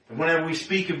 And whenever we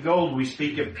speak of gold, we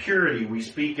speak of purity. We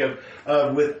speak of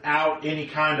without any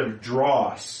kind of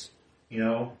dross. You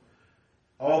know,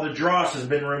 all the dross has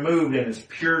been removed and it's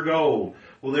pure gold.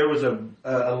 Well, there was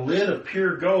a lid of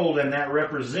pure gold, and that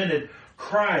represented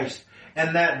Christ.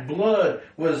 And that blood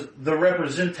was the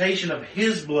representation of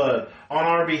His blood on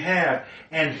our behalf.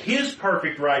 And His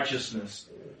perfect righteousness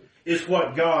is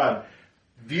what God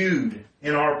viewed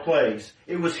in our place.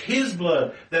 It was His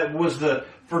blood that was the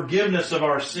forgiveness of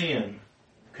our sin.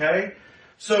 Okay?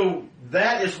 So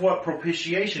that is what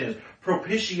propitiation is.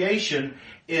 Propitiation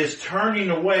is turning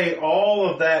away all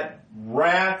of that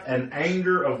wrath and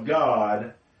anger of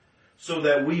God so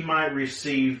that we might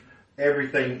receive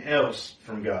everything else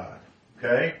from God.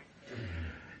 Okay?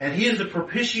 And He is the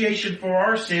propitiation for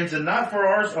our sins, and not for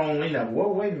ours only. Now,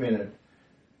 whoa, wait a minute.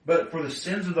 But for the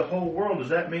sins of the whole world. Does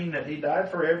that mean that He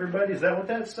died for everybody? Is that what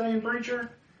that's saying, preacher?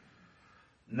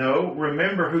 No.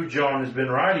 Remember who John has been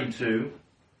writing to.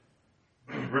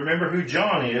 Remember who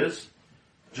John is.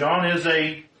 John is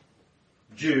a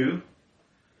Jew,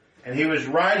 and he was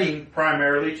writing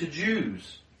primarily to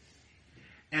Jews.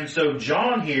 And so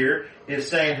John here is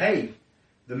saying, hey,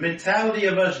 the mentality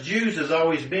of us Jews has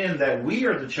always been that we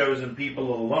are the chosen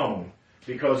people alone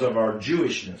because of our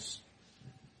Jewishness,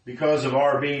 because of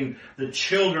our being the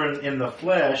children in the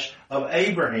flesh of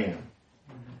Abraham.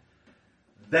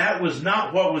 That was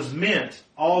not what was meant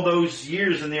all those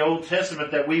years in the Old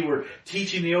Testament that we were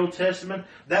teaching the Old Testament.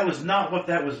 That was not what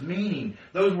that was meaning.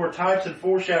 Those were types and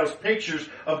foreshadows, pictures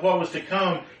of what was to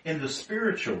come in the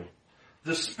spiritual.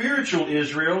 The spiritual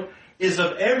Israel is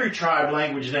of every tribe,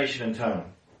 language, nation, and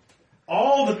tongue.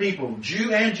 All the people,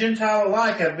 Jew and Gentile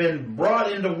alike, have been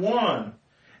brought into one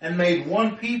and made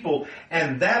one people.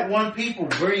 And that one people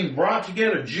being brought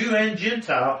together, Jew and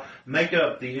Gentile, make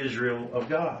up the Israel of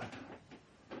God.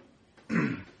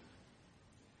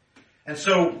 And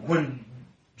so when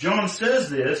John says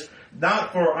this,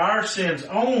 not for our sins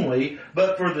only,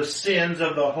 but for the sins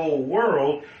of the whole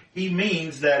world, he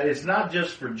means that it's not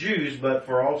just for Jews, but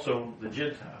for also the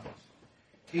Gentiles.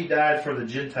 He died for the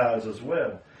Gentiles as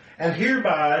well. And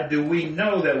hereby do we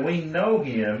know that we know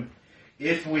Him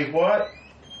if we what?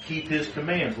 Keep His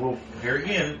commands. Well, here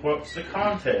again, what's the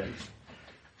context?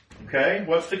 Okay?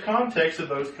 What's the context of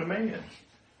those commands?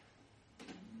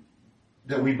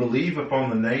 That we believe upon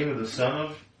the name of the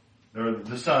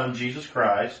Son, Jesus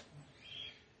Christ,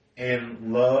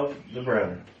 and love the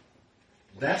brethren.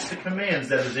 That's the commands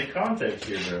that is in context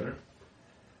here, brother.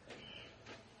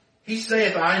 He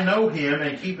saith, I know Him,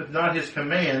 and keepeth not His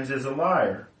commands, is a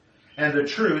liar, and the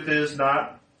truth is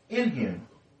not in him.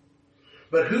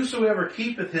 But whosoever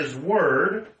keepeth His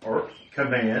word, or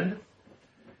command,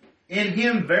 in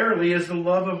him verily is the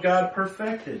love of God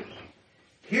perfected.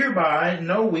 Hereby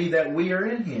know we that we are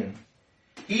in Him.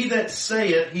 He that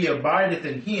saith he abideth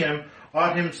in Him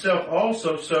ought himself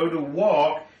also so to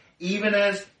walk, even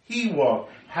as He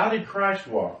walked. How did Christ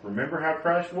walk? Remember how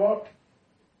Christ walked?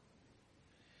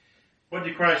 What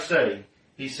did Christ say?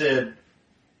 He said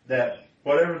that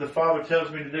whatever the Father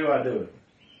tells me to do, I do it.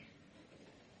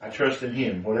 I trust in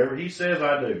Him. Whatever He says,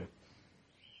 I do.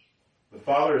 The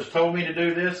Father has told me to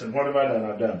do this, and what have I done?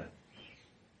 I've done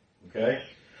it. Okay?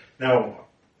 Now,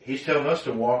 He's telling us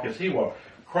to walk as He walked.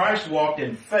 Christ walked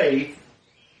in faith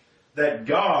that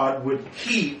God would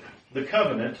keep the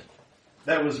covenant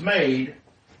that was made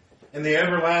in the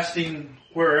everlasting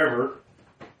wherever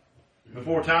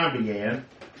before time began,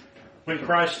 when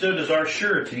Christ stood as our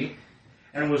surety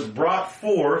and was brought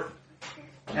forth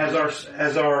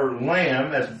as our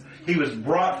lamb, as He was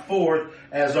brought forth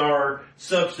as our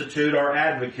substitute, our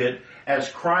advocate, as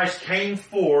Christ came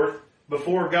forth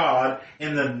before God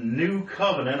in the new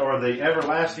covenant or the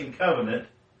everlasting covenant.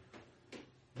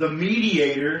 The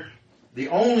mediator, the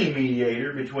only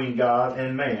mediator between God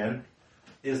and man,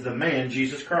 is the man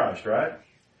Jesus Christ, right?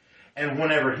 And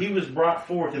whenever He was brought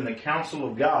forth in the counsel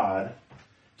of God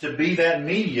to be that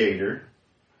mediator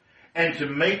and to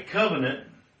make covenant,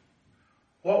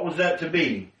 what was that to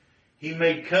be? He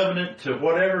made covenant to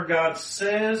whatever God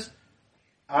says,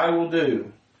 I will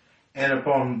do. And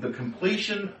upon the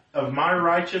completion of my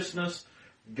righteousness,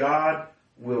 God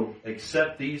will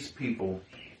accept these people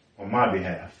on my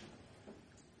behalf.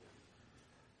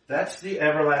 That's the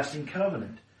everlasting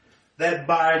covenant. That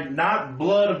by not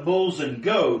blood of bulls and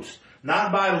goats,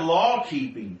 not by law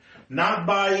keeping, not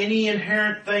by any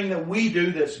inherent thing that we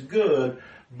do that's good,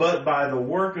 but by the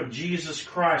work of Jesus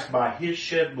Christ, by His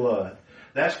shed blood.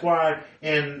 That's why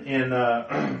in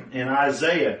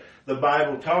Isaiah, the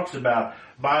Bible talks about,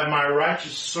 by my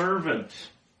righteous servant.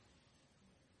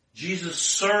 Jesus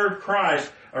served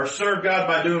Christ, or served God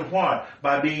by doing what?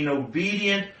 By being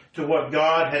obedient to what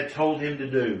God had told Him to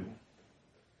do.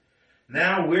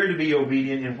 Now we're to be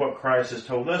obedient in what Christ has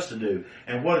told us to do.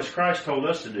 And what has Christ told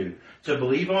us to do? To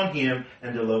believe on Him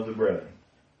and to love the brethren.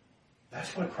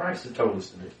 That's what Christ has told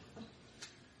us to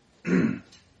do.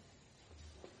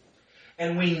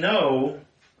 And we know,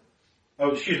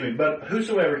 but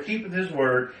whosoever keepeth His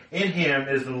word, in him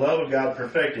is the love of God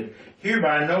perfected.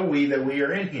 Hereby know we that we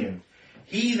are in Him.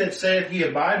 He that saith he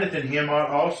abideth in Him ought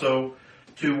also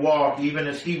to walk even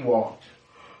as He walked.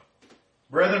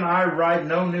 Brethren, I write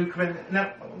no new commandment.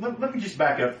 Now, let me just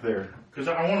back up there, because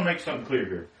I want to make something clear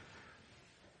here.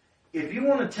 If you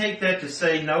want to take that to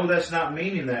say, no, that's not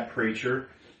meaning that, preacher,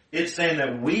 It's saying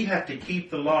that we have to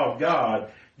keep the law of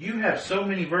God. You have so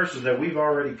many verses that we've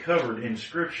already covered in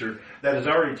Scripture that has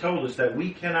already told us that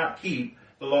we cannot keep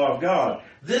the law of God.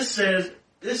 This says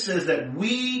that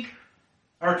we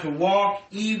are to walk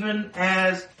even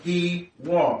as He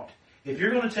walked. If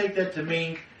you're going to take that to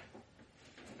mean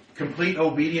complete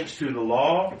obedience to the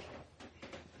law,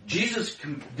 Jesus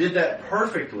did that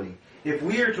perfectly. If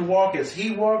we are to walk as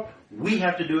He walked, we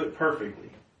have to do it perfectly.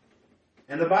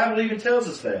 And the Bible even tells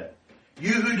us that.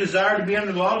 You who desire to be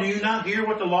under the law, do you not hear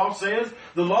what the law says?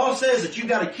 The law says that you've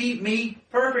got to keep me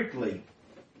perfectly.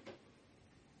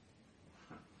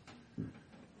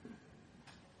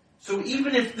 So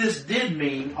even if this did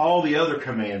mean all the other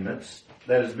commandments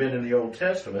that has been in the Old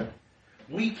Testament,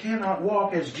 we cannot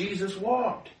walk as Jesus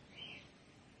walked.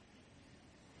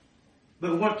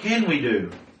 But what can we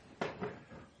do?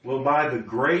 Well, by the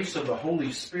grace of the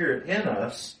Holy Spirit in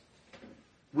us,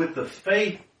 with the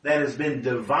faith that has been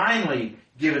divinely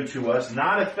given to us,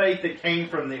 not a faith that came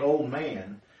from the old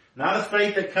man, not a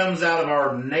faith that comes out of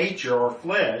our nature or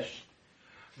flesh,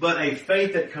 but a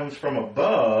faith that comes from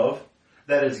above,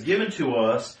 that is given to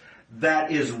us,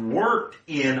 that is worked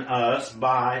in us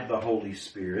by the Holy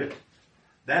Spirit.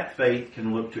 That faith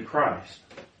can look to Christ.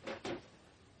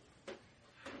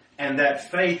 And that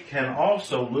faith can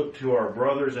also look to our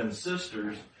brothers and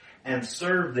sisters and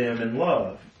serve them in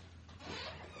love.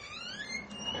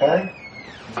 Okay?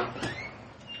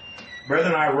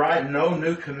 Brethren, I write no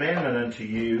new commandment unto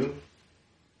you,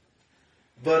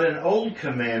 but an old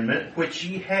commandment which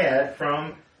ye had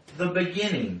from the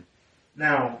beginning.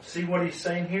 Now, see what he's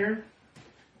saying here?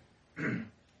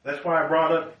 That's why I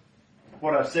brought up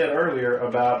what I said earlier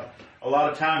about a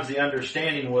lot of times the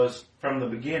understanding was from the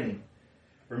beginning.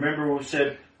 Remember we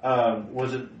said,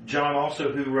 was it John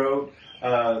also who wrote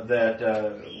that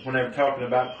when they were talking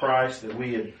about Christ, that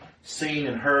we had seen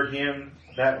and heard Him,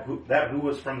 that who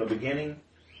was from the beginning?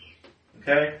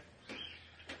 Okay?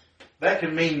 That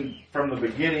can mean from the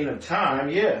beginning of time,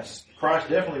 yes. Christ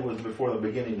definitely was before the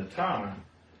beginning of time.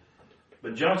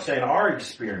 But John's saying our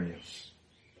experience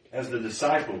as the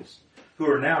disciples who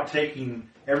are now taking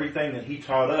everything that He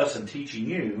taught us and teaching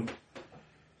you,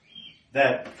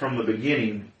 that from the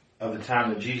beginning of the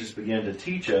time that Jesus began to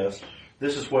teach us,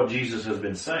 this is what Jesus has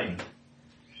been saying.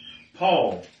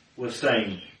 Paul was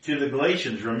saying to the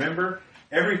Galatians, remember,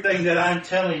 everything that I'm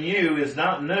telling you is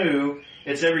not new.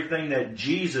 It's everything that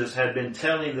Jesus had been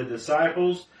telling the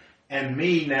disciples and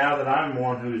me now that I'm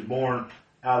one who's born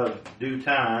out of due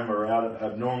time or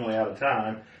abnormally out of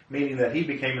time, meaning that he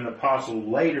became an apostle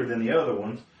later than the other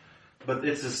ones, but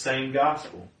it's the same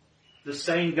gospel. The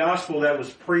same gospel that was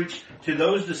preached to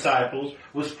those disciples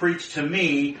was preached to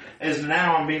me as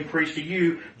now I'm being preached to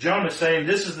you. John is saying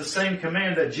this is the same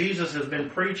command that Jesus has been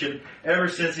preaching ever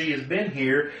since He has been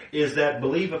here, is that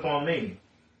believe upon me.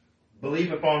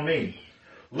 Believe upon me.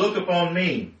 Look upon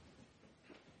me.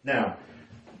 Now,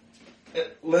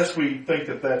 lest we think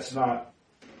that that's not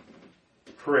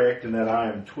correct and that I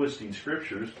am twisting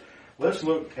scriptures, let's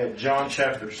look at John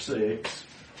chapter 6.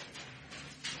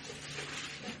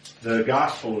 The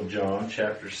Gospel of John,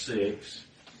 chapter 6.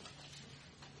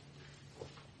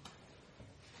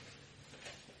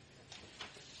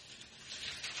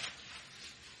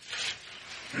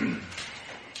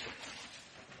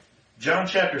 John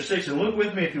chapter 6, and look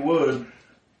with me if you would.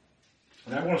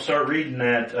 And I want to start reading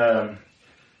at,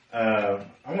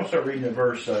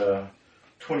 verse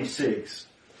 26.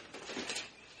 It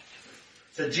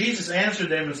said, Jesus answered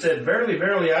them and said, Verily,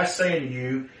 verily, I say unto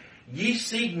you, ye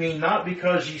seek me not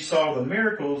because ye saw the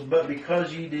miracles, but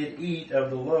because ye did eat of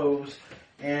the loaves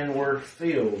and were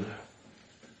filled.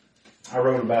 I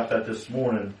wrote about that this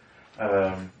morning.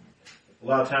 A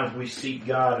lot of times we seek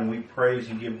God and we praise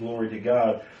and give glory to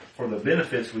God for the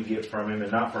benefits we get from Him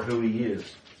and not for who He is.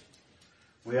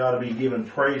 We ought to be giving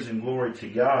praise and glory to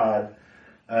God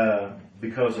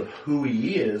because of who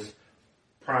He is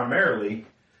primarily,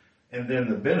 and then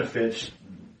the benefits,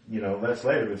 that's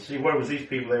later. But see, what was these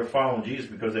people? They were following Jesus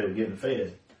because they were getting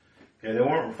fed. Okay, they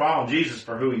weren't following Jesus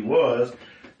for who He was.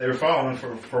 They were following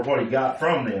for what He got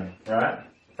from them, right?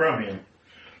 From Him.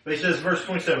 But He says, verse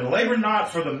 27, Labor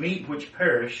not for the meat which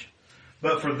perish,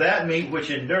 but for that meat which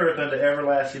endureth unto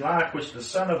everlasting life, which the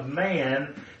Son of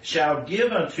Man shall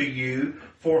give unto you,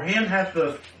 for Him hath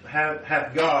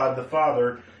God the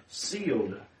Father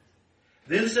sealed.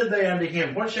 Then said they unto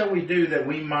Him, What shall we do that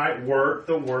we might work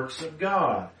the works of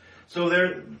God? So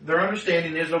their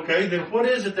understanding is, okay, then what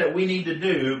is it that we need to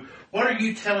do? What are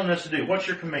you telling us to do? What's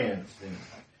your commands then?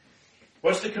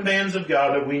 What's the commands of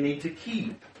God that we need to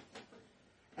keep?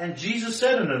 And Jesus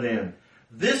said unto them,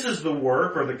 This is the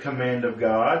work or the command of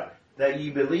God, that ye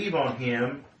believe on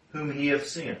Him whom he hath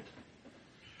sent.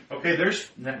 Okay,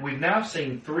 we've now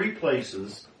seen 3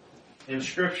 places in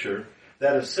Scripture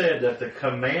that have said that the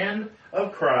command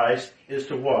of Christ is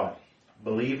to what?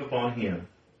 Believe upon him.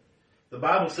 The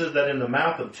Bible says that in the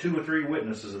mouth of 2 or 3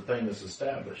 witnesses a thing is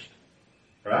established.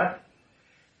 Right?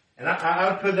 And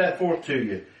I put that forth to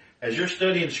you. As you're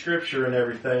studying Scripture and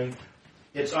everything,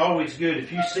 it's always good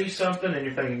if you see something and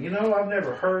you're thinking, I've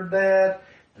never heard that,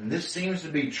 and this seems to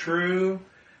be true,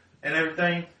 and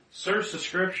everything, search the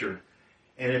Scripture.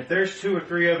 And if there's 2 or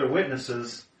 3 other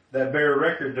witnesses that bear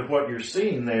record to what you're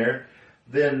seeing there,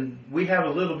 then we have a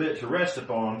little bit to rest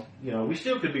upon. We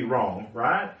still could be wrong,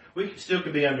 right? We still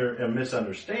could be under a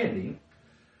misunderstanding.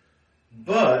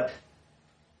 But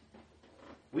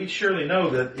we surely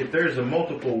know that if there's a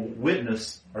multiple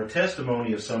witness or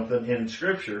testimony of something in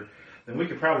Scripture, then we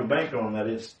could probably bank on that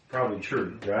it's probably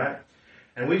true, right?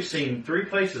 And we've seen 3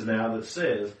 places now that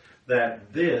says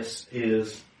that this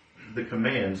is the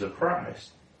commands of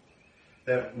Christ,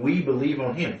 that we believe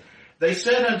on him. They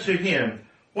said unto him,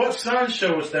 What sign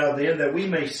showest thou then, that we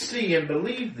may see and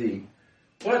believe thee?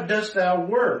 What dost thou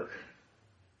work?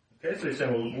 Okay, so he's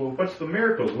saying, well what's the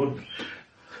miracles? Well,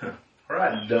 all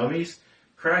right, dummies.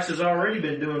 Christ has already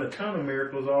been doing a ton of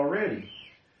miracles already,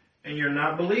 and you're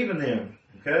not believing them.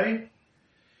 Okay?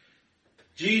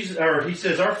 He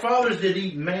says, our fathers did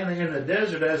eat manna in the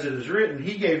desert, as it is written,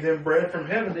 he gave them bread from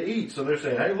heaven to eat. So they're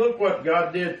saying, hey, look what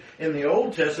God did in the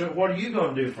Old Testament. What are you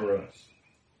going to do for us?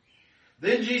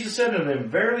 Then Jesus said unto them,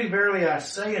 Verily, verily, I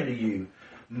say unto you,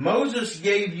 Moses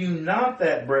gave you not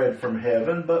that bread from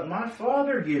heaven, but my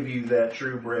Father give you that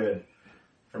true bread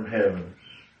from heaven.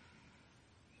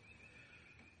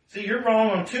 See, you're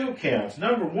wrong on 2 accounts.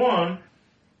 Number 1,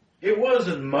 it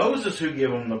wasn't Moses who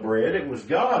gave them the bread. It was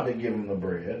God that gave them the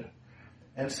bread.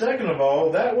 And second of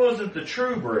all, that wasn't the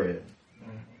true bread.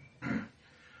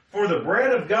 For the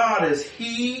bread of God is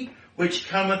he which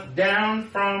cometh down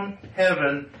from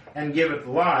heaven and giveth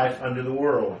life unto the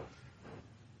world.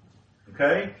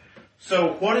 Okay?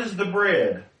 So what is the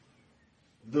bread?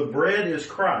 The bread is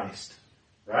Christ.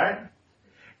 Right?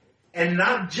 And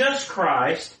not just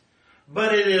Christ,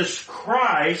 but it is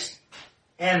Christ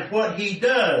and what he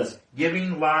does,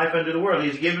 giving life unto the world.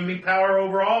 He's given me power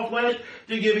over all flesh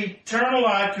to give eternal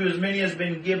life to as many as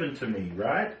been given to me,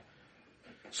 right?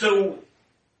 So,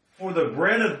 for the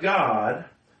bread of God,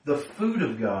 the food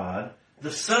of God,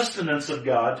 the sustenance of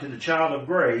God to the child of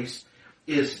grace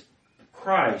is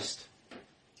Christ.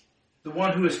 The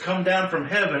one who has come down from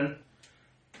heaven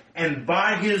and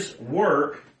by his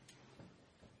work,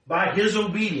 by his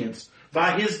obedience,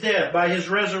 by his death, by his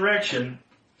resurrection,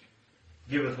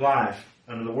 giveth life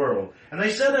unto the world. And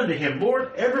they said unto him,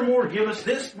 Lord, evermore give us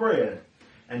this bread.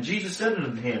 And Jesus said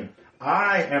unto him,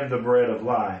 I am the bread of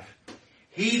life.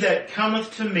 He that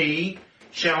cometh to me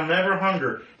shall never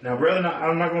hunger. Now, brethren,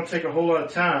 I'm not going to take a whole lot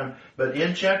of time, but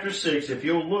in chapter 6, if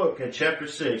you'll look at chapter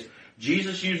 6,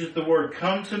 Jesus uses the word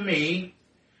come to me,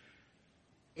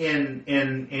 he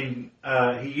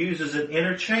uses it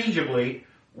interchangeably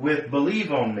with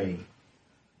believe on me.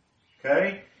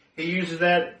 Okay? He uses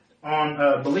that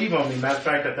on believe on me. Matter of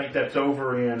fact, I think that's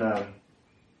over in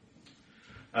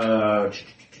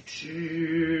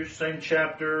same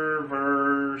chapter,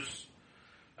 verse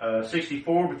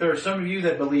 64. But there are some of you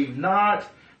that believe not.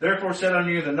 Therefore said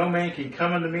unto you that no man can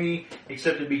come unto me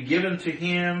except it be given to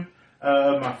him.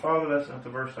 My Father, that's not the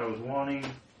verse I was wanting.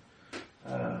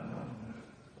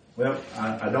 Well,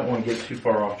 I don't want to get too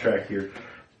far off track here.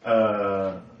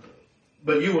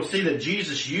 But you will see that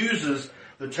Jesus uses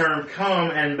the term come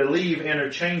and believe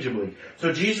interchangeably.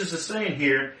 So Jesus is saying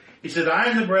here, he said, I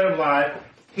am the bread of life.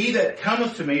 He that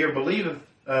cometh to me or believeth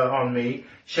on me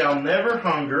shall never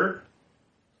hunger.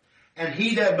 And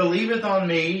he that believeth on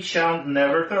me shall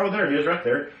never, there it is right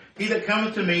there. He that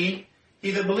cometh to me,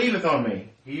 he that believeth on me.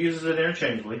 He uses it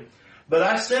interchangeably. But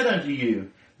I said unto you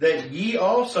that ye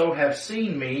also have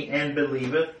seen me and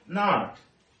believeth not.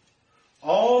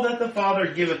 All that the Father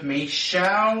giveth me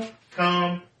shall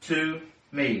come to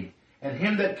me, and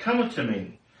him that cometh to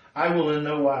me I will in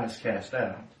no wise cast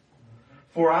out.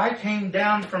 For I came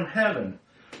down from heaven,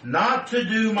 not to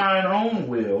do mine own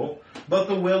will, but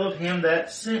the will of him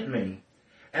that sent me.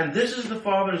 And this is the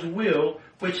Father's will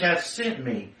which hath sent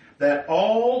me, that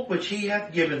all which he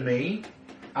hath given me,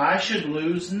 I should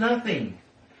lose nothing,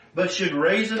 but should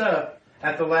raise it up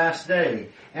at the last day.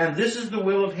 And this is the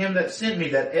will of him that sent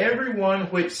me, that every one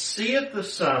which seeth the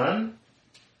Son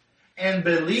and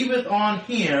believeth on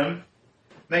him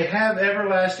may have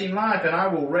everlasting life, and I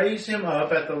will raise him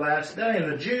up at the last day.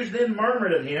 And the Jews then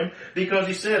murmured at him, because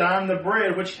he said, I am the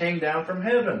bread which came down from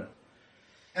heaven.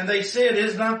 And they said,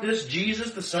 is not this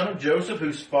Jesus, the son of Joseph,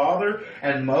 whose father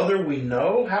and mother we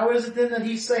know? How is it then that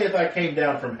he saith, I came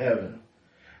down from heaven?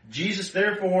 Jesus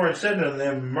therefore and said unto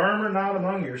them, murmur not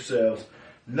among yourselves.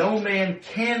 No man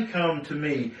can come to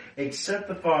me except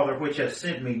the Father which hath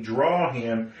sent me draw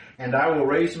him, and I will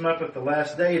raise him up at the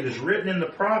last day. It is written in the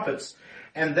prophets,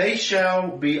 and they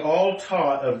shall be all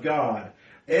taught of God.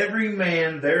 Every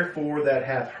man therefore that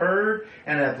hath heard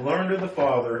and hath learned of the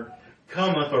Father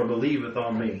cometh or believeth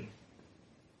on me.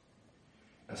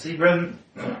 Now see, brethren,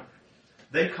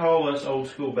 they call us old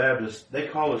school Baptists, they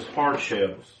call us hard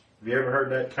shells. Have you ever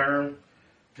heard that term?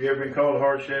 Have you ever been called a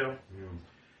hard shell? Yeah.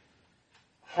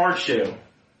 Hard shell.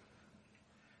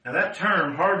 Now that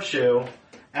term, hard shell,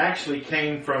 actually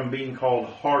came from being called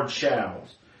hard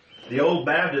shalls. The old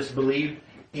Baptists believed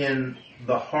in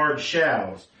the hard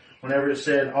shalls. Whenever it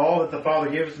said, all that the Father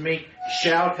gives me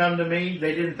shall come to me,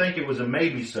 they didn't think it was a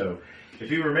maybe so.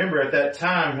 If you remember at that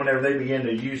time, whenever they began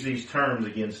to use these terms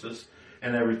against us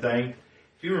and everything,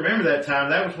 if you remember that time,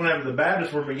 that was whenever the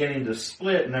Baptists were beginning to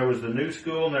split, and there was the new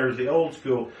school and there was the old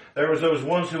school. There was those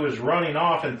ones who was running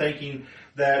off and thinking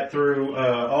that through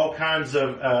all kinds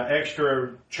of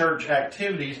extra church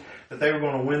activities that they were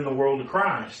going to win the world to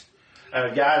Christ.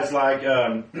 Guys like,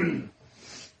 well,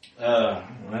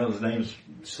 his name's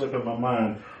slipping my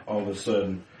mind all of a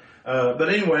sudden. But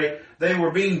anyway, they were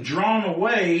being drawn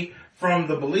away from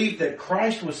the belief that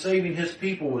Christ was saving His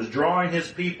people, was drawing His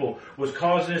people, was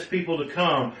causing His people to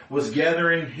come, was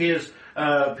gathering His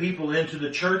people into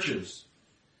the churches.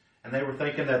 And they were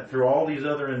thinking that through all these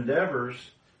other endeavors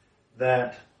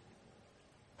that,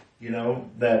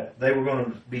 that they were going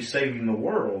to be saving the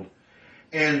world.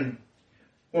 And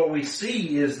what we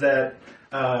see is that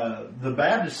the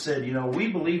Baptists said, we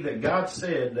believe that God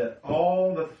said that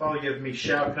all that the Father gives me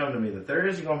shall come to me, that there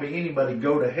isn't going to be anybody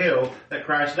go to hell that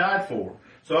Christ died for.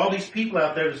 So all these people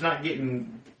out there that's not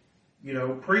getting,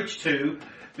 preached to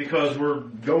because we're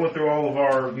going through all of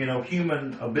our,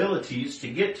 human abilities to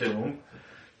get to them,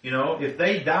 if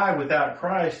they died without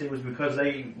Christ, it was because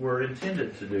they were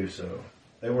intended to do so.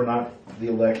 They were not the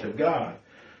elect of God.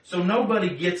 So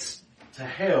nobody gets to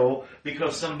hell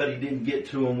because somebody didn't get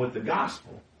to them with the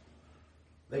gospel.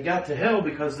 They got to hell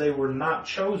because they were not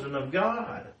chosen of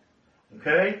God.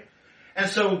 Okay? And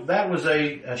so that was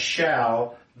a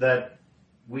shall that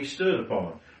we stood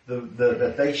upon.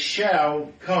 That they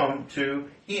shall come to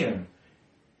Him.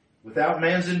 Without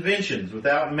man's inventions,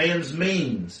 without man's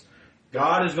means.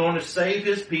 God is going to save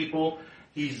His people.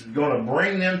 He's going to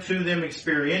bring them to them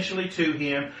experientially to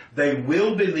Him. They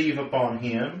will believe upon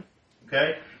Him.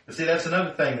 Okay? But see, that's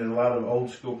another thing that a lot of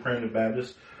old school primitive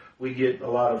Baptists, we get a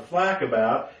lot of flack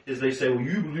about, is they say, well,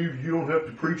 you believe you don't have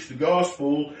to preach the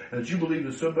gospel, and that you believe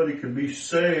that somebody can be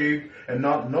saved and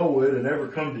not know it and never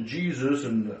come to Jesus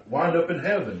and wind up in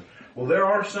heaven. Well, there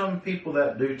are some people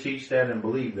that do teach that and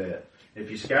believe that. If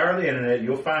you scour the internet,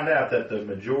 you'll find out that the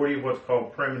majority of what's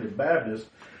called primitive Baptists,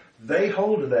 they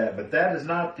hold to that, but that is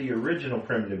not the original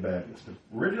primitive Baptist. The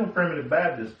original primitive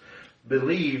Baptist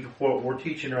believed what we're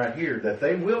teaching right here, that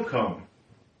they will come.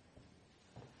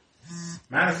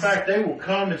 Matter of fact, they will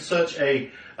come in such a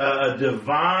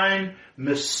divine,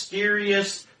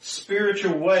 mysterious,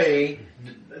 spiritual way,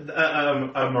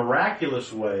 a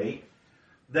miraculous way,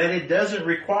 that it doesn't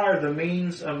require the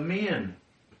means of men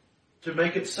to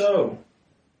make it so.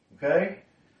 Okay?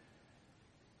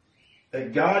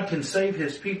 That God can save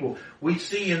His people. We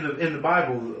see in the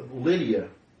Bible, Lydia.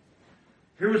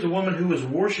 Here was a woman who was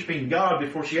worshiping God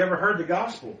before she ever heard the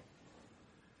gospel.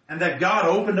 And that God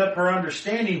opened up her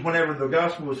understanding whenever the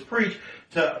gospel was preached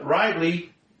to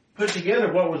rightly put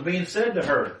together what was being said to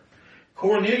her.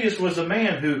 Cornelius was a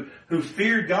man who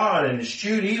feared God and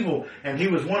eschewed evil, and he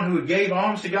was one who gave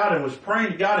alms to God and was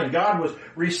praying to God, and God was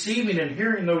receiving and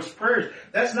hearing those prayers.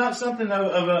 That's not something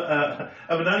of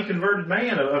an unconverted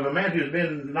man, of a man who's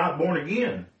been not born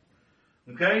again.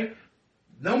 Okay?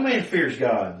 No man fears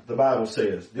God, the Bible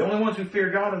says. The only ones who fear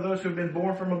God are those who have been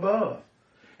born from above.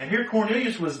 And here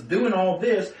Cornelius was doing all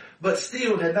this, but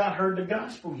still had not heard the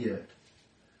gospel yet.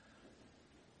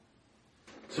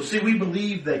 So see, we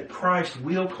believe that Christ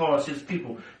will cause His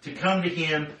people to come to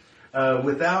Him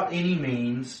without any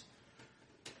means.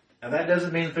 Now that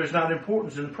doesn't mean that there's not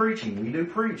importance in preaching. We do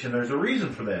preach, and there's a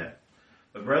reason for that.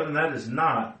 But brethren, that is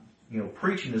not,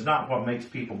 preaching is not what makes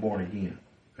people born again.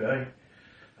 Okay?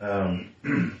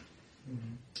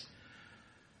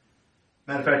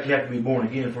 Matter of fact, you have to be born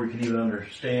again before you can even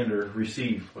understand or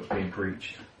receive what's being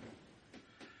preached.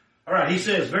 Alright, he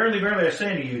says, verily, verily, I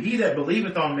say unto you, he that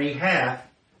believeth on me hath,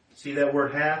 see that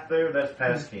word hath there? That's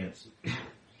past tense.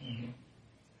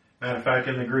 Matter of fact,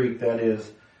 in the Greek, that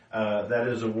is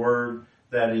a word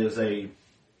that is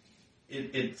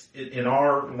in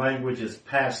our language it's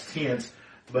past tense,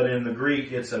 but in the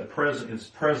Greek it's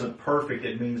present perfect.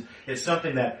 It means it's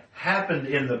something that happened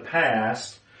in the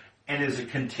past and is a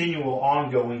continual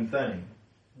ongoing thing.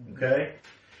 Okay?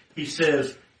 He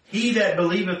says, he that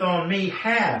believeth on me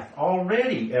hath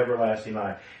already everlasting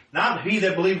life. Not he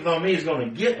that believeth on me is going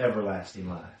to get everlasting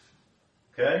life.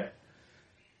 Okay?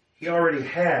 He already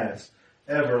has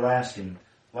everlasting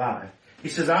life. He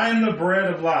says, I am the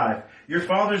bread of life. Your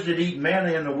fathers did eat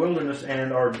manna in the wilderness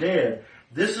and are dead.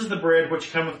 This is the bread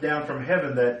which cometh down from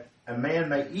heaven, that a man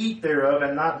may eat thereof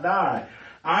and not die.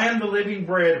 I am the living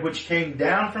bread which came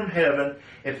down from heaven.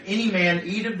 If any man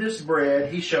eat of this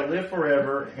bread, he shall live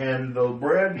forever. And the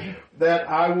bread that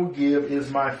I will give is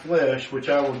my flesh, which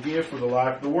I will give for the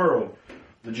life of the world.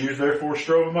 The Jews therefore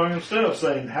strove among themselves,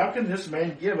 saying, how can this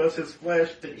man give us his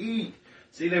flesh to eat?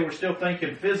 See, they were still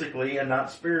thinking physically and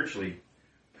not spiritually.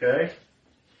 Okay?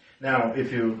 Now,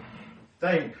 if you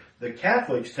think, the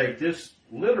Catholics take this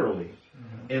literally.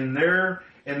 In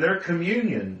their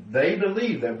communion, they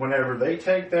believe that whenever they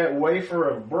take that wafer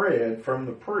of bread from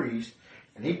the priest,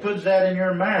 and he puts that in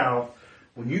your mouth,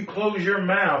 when you close your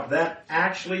mouth, that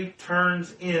actually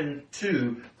turns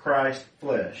into Christ's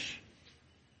flesh.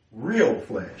 Real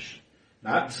flesh.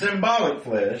 Not symbolic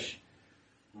flesh.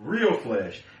 Real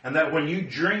flesh. And that when you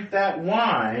drink that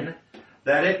wine,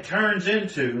 that it turns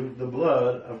into the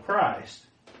blood of Christ.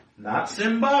 Not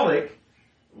symbolic,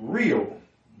 real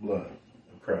blood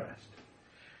of Christ.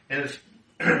 And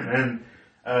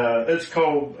it's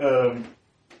called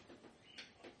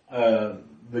the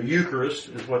Eucharist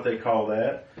is what they call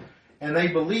that. And they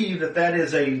believe that that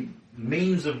is a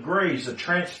means of grace, a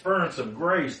transference of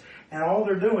grace. And all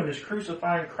they're doing is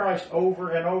crucifying Christ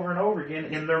over and over and over again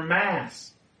in their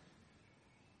Mass.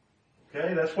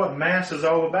 Okay, that's what Mass is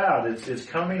all about. It's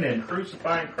coming and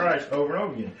crucifying Christ over and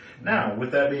over again. Now,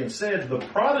 with that being said, the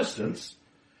Protestants,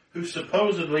 who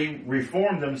supposedly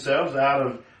reformed themselves out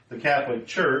of the Catholic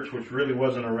Church, which really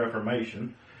wasn't a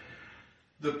Reformation,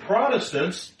 the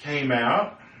Protestants came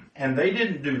out and they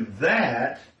didn't do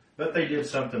that, but they did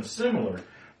something similar.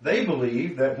 They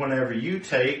believe that whenever you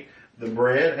take the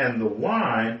bread and the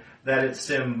wine, that it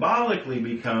symbolically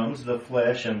becomes the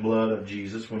flesh and blood of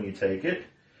Jesus when you take it.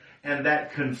 And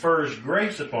that confers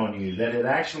grace upon you, that it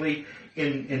actually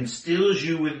instills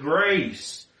you with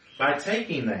grace by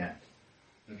taking that.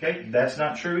 Okay? That's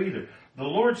not true either. The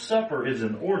Lord's Supper is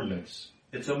an ordinance.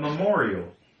 It's a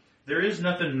memorial. There is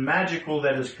nothing magical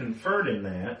that is conferred in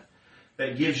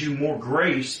that gives you more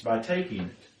grace by taking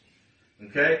it.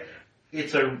 Okay?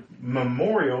 It's a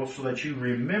memorial so that you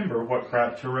remember what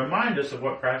Christ, to remind us of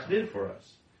what Christ did for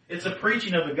us. It's a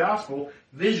preaching of the gospel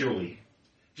visually.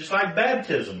 Just like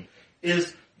baptism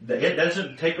it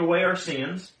doesn't take away our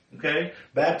sins, okay?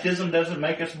 Baptism doesn't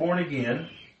make us born again.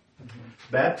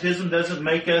 Baptism doesn't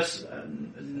make us a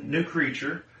new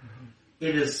creature.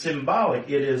 It is symbolic.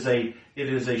 It is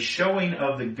a showing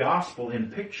of the gospel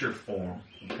in picture form,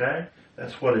 okay?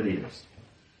 That's what it is.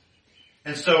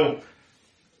 And so,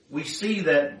 we see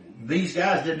that these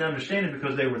guys didn't understand it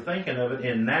because they were thinking of it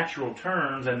in natural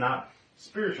terms and not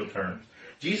spiritual terms.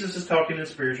 Jesus is talking in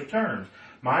spiritual terms.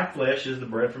 My flesh is the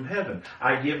bread from heaven.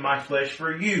 I give my flesh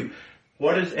for you.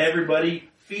 What is everybody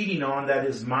feeding on that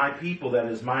is my people, that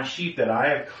is my sheep, that I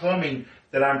have coming,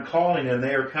 that I'm calling and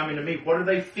they are coming to me? What are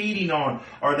they feeding on?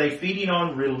 Are they feeding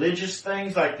on religious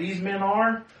things like these men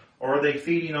are? Or are they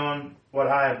feeding on what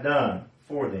I have done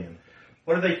for them?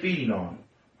 What are they feeding on?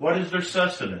 What is their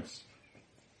sustenance?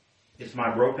 It's my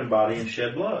broken body and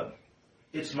shed blood.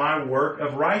 It's my work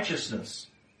of righteousness.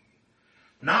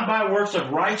 Not by works of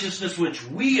righteousness which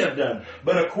we have done,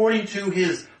 but according to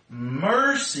His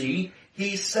mercy,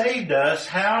 He saved us.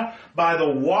 How? By the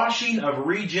washing of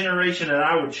regeneration. And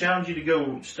I would challenge you to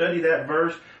go study that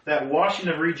verse. That washing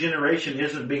of regeneration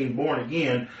isn't being born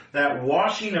again. That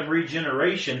washing of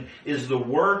regeneration is the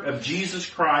work of Jesus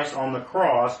Christ on the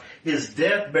cross, His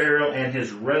death, burial, and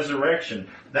His resurrection.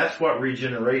 That's what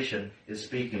regeneration is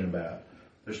speaking about.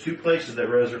 There's two places that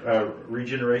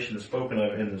regeneration is spoken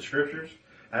of in the Scriptures.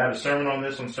 I have a sermon on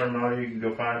this on Sermon Audio. You can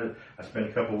go find it. I spent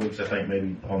a couple of weeks, I think,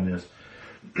 maybe on this.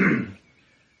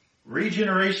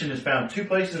 Regeneration is found two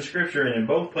places in Scripture, and in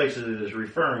both places it is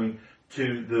referring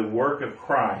to the work of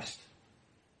Christ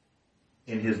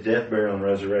in His death, burial, and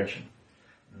resurrection.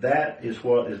 That is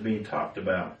what is being talked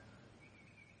about.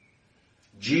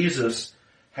 Jesus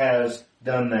has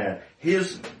done that.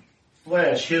 His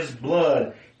flesh, His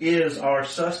blood is our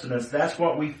sustenance. That's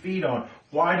what we feed on.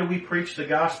 Why do we preach the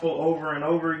gospel over and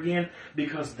over again?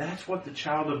 Because that's what the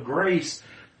child of grace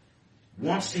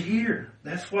wants to hear.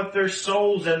 That's what their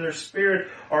souls and their spirit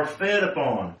are fed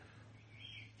upon.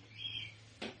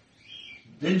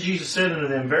 Then Jesus said unto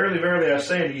them, Verily, verily, I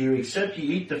say unto you, except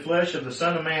ye eat the flesh of the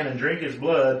Son of Man and drink his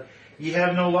blood, ye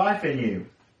have no life in you.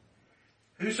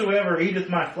 Whosoever eateth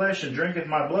my flesh and drinketh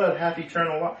my blood hath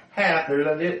eternal life. There's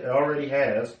that it already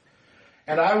has.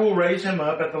 And I will raise him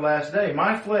up at the last day.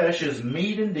 My flesh is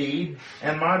meat indeed,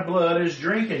 and my blood is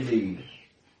drink indeed.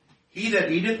 He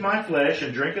that eateth my flesh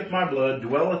and drinketh my blood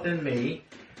dwelleth in me,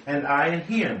 and I in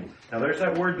him. Now there's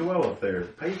that word dwelleth there.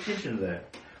 Pay attention to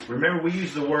that. Remember, we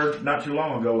used the word not too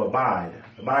long ago, abide.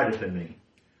 Abideth in me.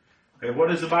 Okay,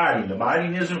 what is abiding?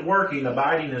 Abiding isn't working.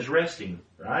 Abiding is resting,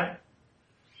 right?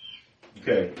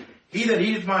 Okay. He that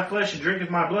eateth my flesh and drinketh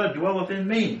my blood dwelleth in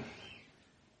me.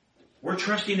 We're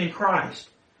trusting in Christ.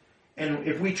 And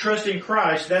if we trust in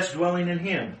Christ, that's dwelling in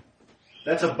him.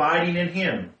 That's abiding in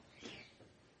him.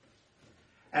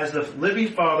 As the living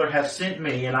Father hath sent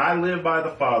me, and I live by the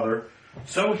Father,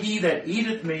 so he that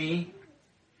eateth me,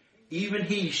 even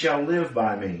he shall live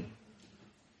by me.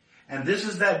 And this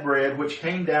is that bread which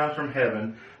came down from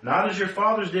heaven, not as your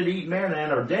fathers did eat manna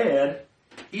and are dead.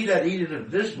 He that eateth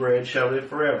of this bread shall live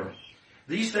forever.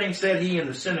 These things said he in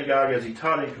the synagogue as he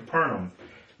taught in Capernaum.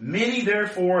 Many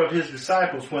therefore of his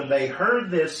disciples, when they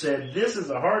heard this, said, This is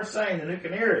a hard saying, and who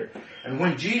can hear it? And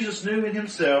when Jesus knew in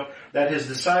himself that his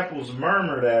disciples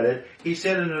murmured at it, he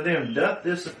said unto them, Doth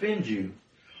this offend you?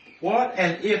 What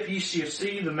and if ye shall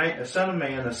see the Son of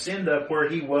Man ascend up where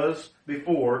he was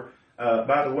before?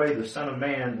 By the way, the Son of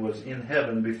Man was in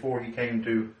heaven before he came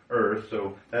to earth,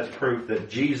 so that's proof that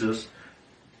Jesus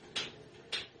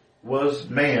was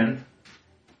man,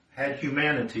 had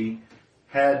humanity,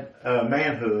 had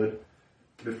manhood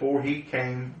before he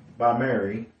came by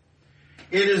Mary.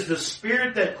 It is the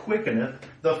Spirit that quickeneth,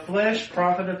 the flesh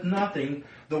profiteth nothing.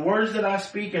 The words that I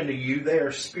speak unto you, they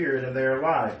are spirit and they are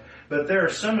life. But there are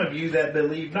some of you that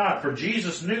believe not. For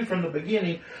Jesus knew from the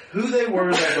beginning who they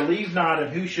were that believed not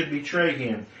and who should betray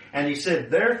him. And he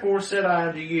said, Therefore said I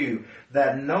unto you,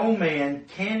 that no man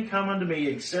can come unto me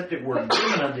except it were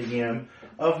given unto him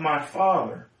of my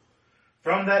Father.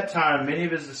 From that time many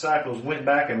of his disciples went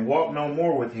back and walked no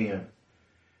more with him.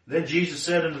 Then Jesus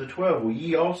said unto the 12, Will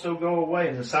ye also go away?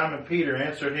 And then Simon Peter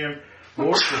answered him,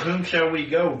 Lord, to whom shall we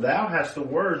go? Thou hast the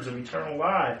words of eternal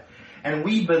life. And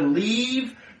we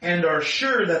believe and are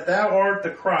sure that thou art the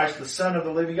Christ, the Son of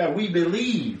the living God. We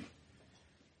believe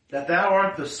that thou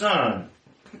art the Son,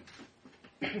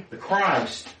 the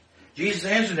Christ. Jesus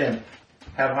answered them,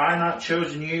 Have I not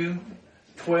chosen you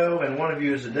 12, and one of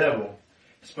you is the devil?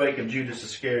 Spake of Judas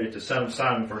Iscariot, the son of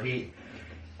Simon, for he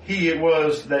it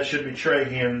was that should betray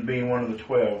him, being one of the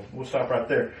 12. We'll stop right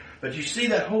there. But you see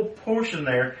that whole portion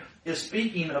there is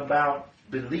speaking about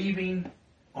believing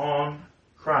on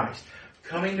Christ.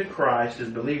 Coming to Christ is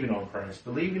believing on Christ.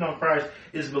 Believing on Christ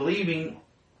is believing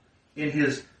in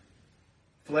his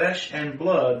flesh and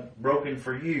blood broken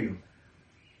for you.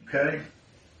 Okay?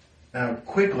 Now,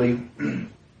 quickly,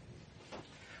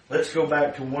 let's go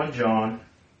back to 1 John.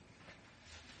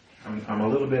 I'm a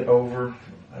little bit over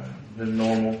than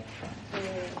normal.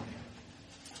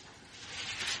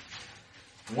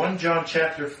 1 John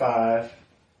chapter 5.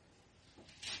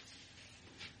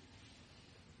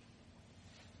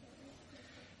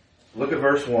 Look at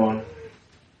verse 1.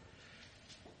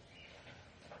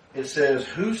 It says,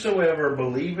 Whosoever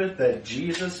believeth that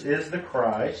Jesus is the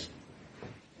Christ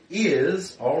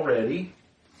is already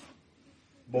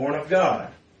born of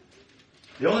God.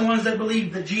 The only ones that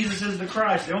believe that Jesus is the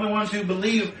Christ, the only ones who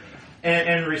believe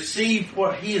and receive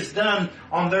what he has done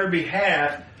on their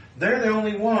behalf, they're the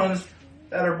only ones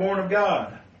that are born of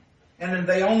God. And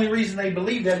the only reason they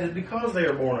believe that is because they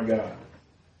are born of God.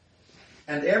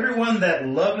 And everyone that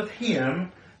loveth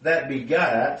him that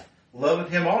begat, loveth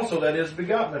him also that is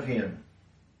begotten of him.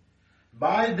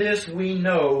 By this we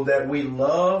know that we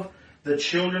love the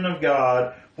children of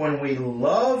God, when we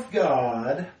love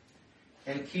God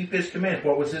and keep his commands.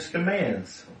 What was his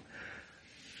commands?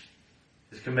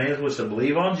 His commands was to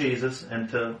believe on Jesus and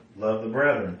to love the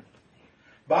brethren.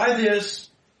 By this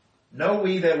know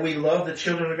we that we love the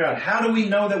children of God. How do we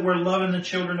know that we're loving the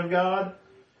children of God?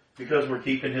 Because we're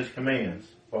keeping his commands.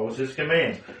 What was his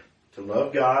commands? To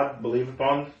love God, believe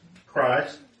upon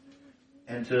Christ,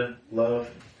 and to love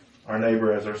our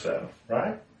neighbor as ourselves.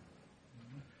 Right?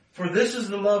 For this is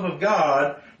the love of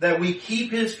God, that we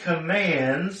keep his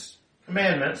commandments,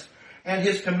 and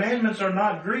his commandments are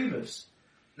not grievous.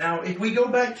 Now, if we go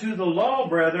back to the law,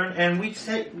 brethren, and we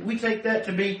take that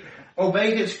to be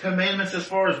obey his commandments as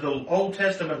far as the Old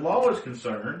Testament law is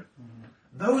concerned,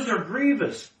 those are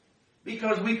grievous,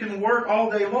 because we can work all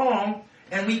day long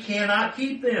and we cannot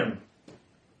keep them.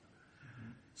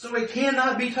 So it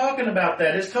cannot be talking about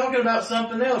that. It's talking about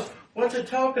something else. What's it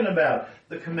talking about?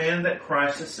 The command that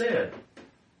Christ has said.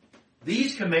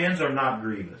 These commands are not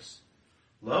grievous.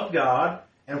 Love God.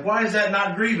 And why is that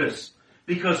not grievous?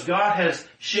 Because God has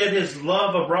shed His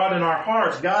love abroad in our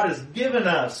hearts. God has given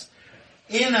us,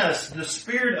 in us, the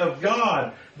Spirit of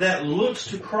God that looks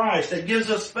to Christ, that gives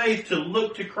us faith to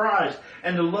look to Christ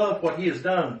and to love what He has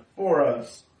done for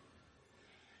us.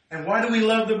 And why do we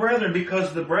love the brethren?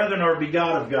 Because the brethren are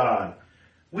begot of God.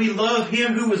 We love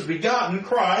Him who was begotten,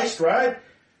 Christ, right?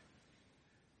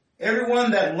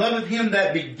 Everyone that loveth Him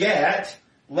that begat,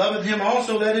 loveth Him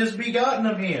also that is begotten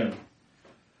of Him.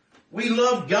 We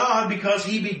love God because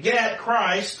He begat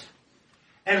Christ,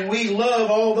 and we love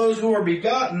all those who are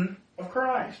begotten of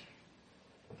Christ.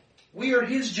 We are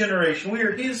His generation. We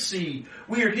are His seed.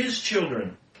 We are His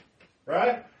children.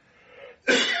 Right?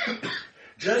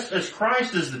 Just as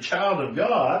Christ is the child of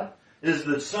God, is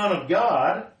the Son of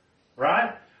God,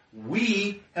 right?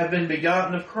 We have been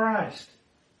begotten of Christ.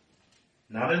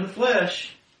 Not in the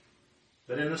flesh,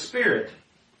 but in the Spirit.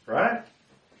 Right?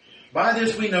 By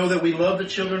this we know that we love the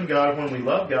children of God when we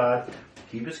love God,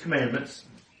 keep His commandments.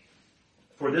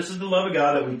 For this is the love of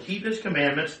God, that we keep His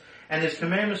commandments, and His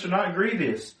commandments are not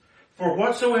grievous. For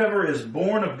whatsoever is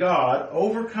born of God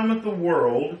overcometh the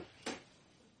world.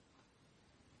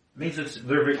 Means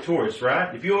they're victorious,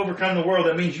 right? If you overcome the world,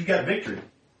 that means you got victory.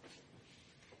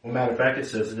 Well, matter of fact, it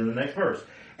says it in the next verse.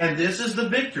 And this is the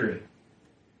victory.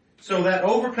 So that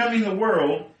overcoming the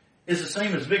world is the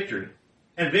same as victory.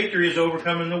 And victory is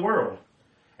overcoming the world.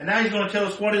 And now He's going to tell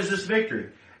us what is this victory.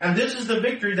 And this is the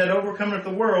victory that overcometh the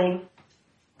world.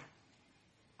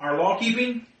 Our law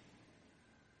keeping,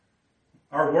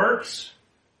 our works,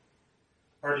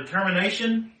 our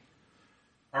determination,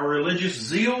 our religious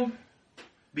zeal,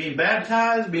 being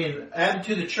baptized, being added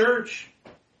to the church.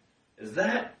 Is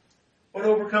that what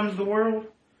overcomes the world?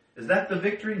 Is that the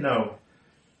victory? No.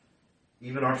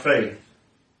 Even our faith.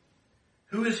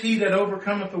 Who is he that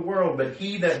overcometh the world but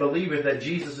he that believeth that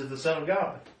Jesus is the Son of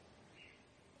God?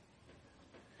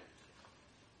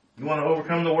 You want to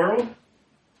overcome the world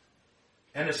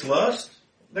and its lust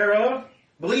thereof?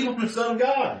 Believe on the Son of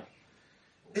God.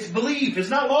 It's belief. It's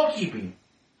not law keeping.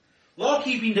 Law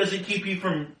keeping doesn't keep you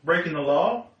from breaking the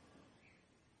law.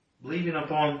 Believing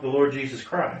upon the Lord Jesus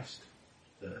Christ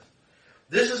does.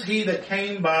 This is he that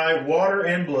came by water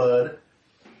and blood,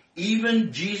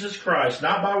 even Jesus Christ,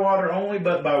 not by water only,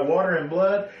 but by water and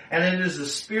blood. And it is the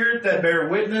Spirit that bear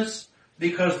witness,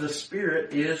 because the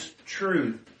Spirit is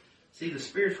truth. See, the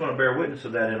Spirit's going to bear witness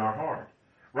of that in our heart.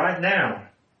 Right now,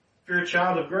 if you're a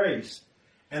child of grace,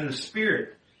 and the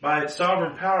Spirit, by its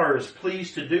sovereign power, is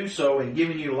pleased to do so in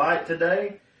giving you light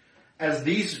today, as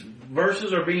these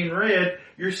verses are being read,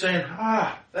 you're saying,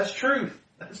 that's truth.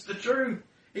 That's the truth.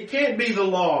 It can't be the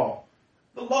law.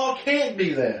 The law can't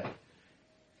be that.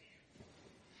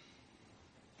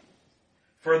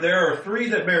 For there are three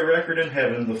that bear record in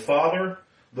heaven, the Father,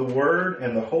 the Word,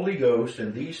 and the Holy Ghost,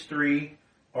 and these three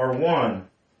are one.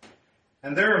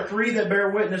 And there are three that bear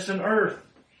witness in earth,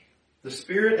 the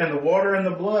Spirit and the water and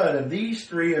the blood, and these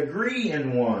three agree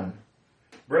in one.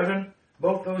 Brethren,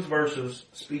 both those verses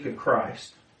speak of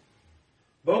Christ.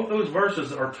 Both those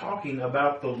verses are talking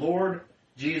about the Lord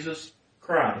Jesus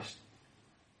Christ.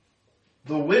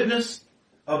 The witness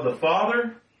of the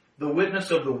Father, the witness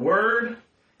of the Word,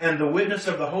 and the witness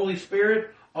of the Holy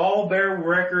Spirit all bear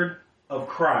record of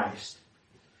Christ.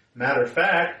 Matter of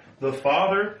fact, the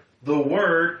Father, the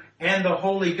Word, and the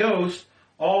Holy Ghost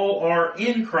all are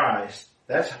in Christ.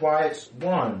 That's why it's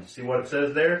one. See what it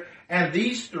says there? And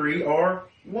these three are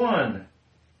one.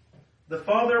 The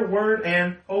Father, Word,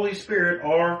 and Holy Spirit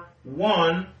are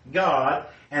one God,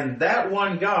 and that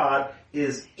one God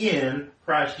is in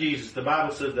Christ Jesus. The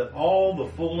Bible says that all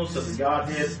the fullness of the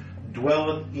Godhead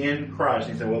dwelleth in Christ.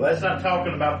 And you say, well, that's not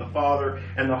talking about the Father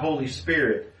and the Holy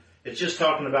Spirit. It's just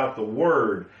talking about the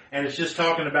Word. And it's just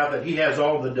talking about that He has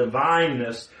all the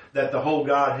divineness that the whole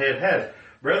Godhead has.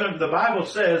 Brethren, the Bible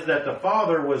says that the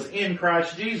Father was in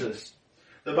Christ Jesus.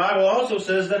 The Bible also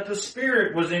says that the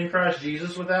Spirit was in Christ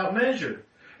Jesus without measure.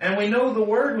 And we know the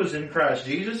Word was in Christ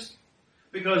Jesus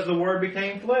because the Word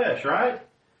became flesh, right?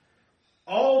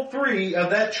 All three of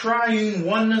that triune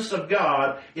oneness of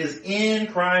God is in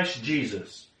Christ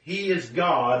Jesus. He is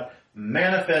God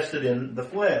manifested in the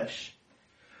flesh.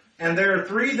 And there are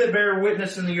three that bear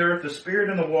witness in the earth, the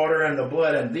Spirit and the water and the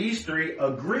blood, and these three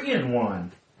agree in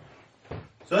one.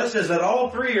 So that says that all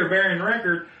three are bearing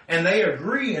record, and they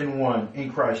agree in one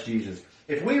in Christ Jesus.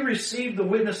 If we receive the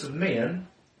witness of men,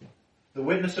 the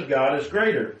witness of God is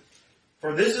greater.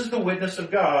 For this is the witness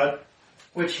of God,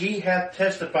 which He hath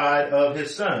testified of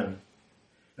His Son.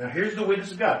 Now here's the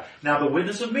witness of God. Now the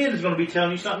witness of men is going to be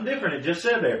telling you something different. It just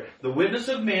said there. The witness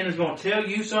of men is going to tell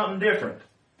you something different.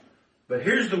 But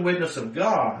here's the witness of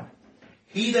God.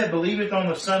 He that believeth on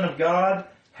the Son of God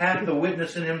hath the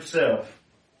witness in himself.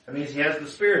 That means he has the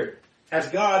Spirit, has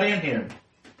God in him.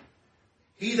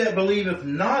 He that believeth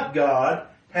not God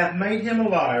hath made him a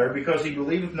liar, because he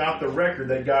believeth not the record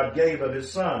that God gave of his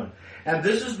Son. And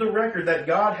this is the record that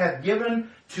God hath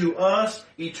given to us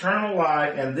eternal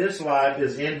life, and this life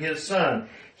is in his Son.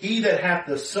 He that hath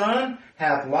the Son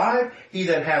hath life. He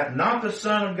that hath not the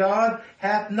Son of God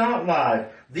hath not life.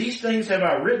 These things have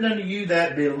I written unto you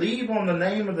that believe on the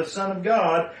name of the Son of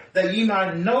God, that ye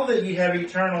might know that ye have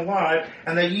eternal life,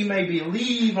 and that ye may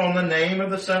believe on the name of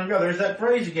the Son of God. There's that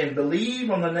phrase again, believe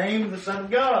on the name of the Son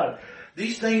of God.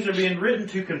 These things are being written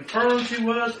to confirm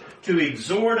to us, to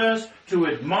exhort us, to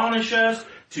admonish us,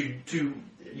 to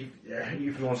if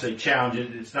you want to say challenge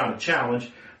it, it's not a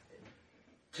challenge,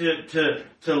 to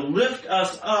lift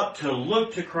us up, to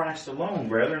look to Christ alone,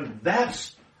 brethren.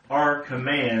 That's our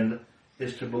command,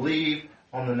 is to believe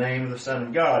on the name of the Son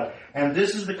of God. And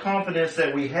this is the confidence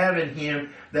that we have in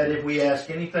Him, that if we ask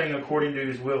anything according to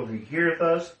His will, He heareth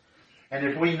us. And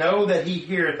if we know that He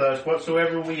heareth us,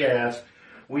 whatsoever we ask,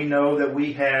 we know that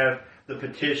we have the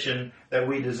petition that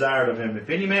we desired of Him. If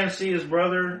any man see his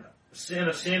brother sin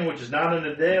a sin which is not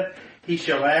unto death, he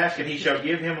shall ask, and He shall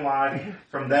give him life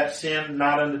from that sin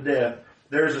not unto death.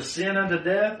 There is a sin unto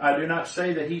death, I do not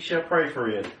say that he shall pray for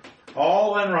it.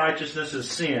 All unrighteousness is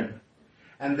sin,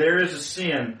 and there is a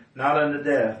sin not unto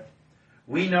death.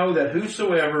 We know that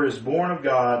whosoever is born of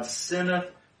God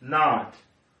sinneth not,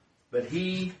 but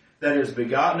he that is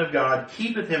begotten of God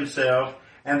keepeth himself,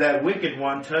 and that wicked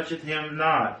one toucheth him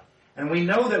not. And we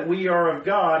know that we are of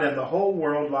God, and the whole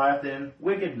world lieth in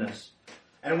wickedness.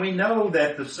 And we know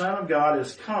that the Son of God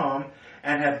is come,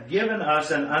 and hath given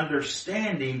us an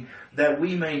understanding, that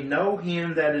we may know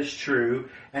Him that is true,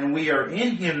 and we are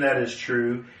in Him that is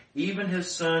true, even His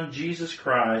Son, Jesus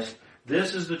Christ.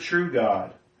 This is the true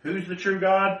God. Who's the true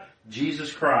God?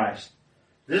 Jesus Christ.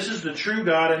 This is the true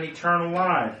God and eternal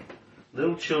life.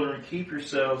 Little children, keep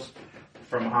yourselves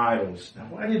from idols. Now,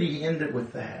 why did He end it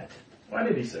with that? Why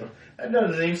did He say that?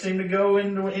 Doesn't even seem to go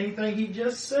into anything He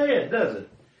just said, does it?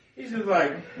 He's just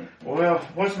like, well,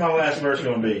 what's my last verse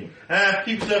going to be?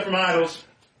 Keep yourself from idols.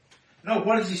 No,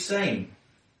 what is He saying?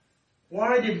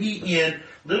 Why did He end,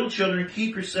 little children,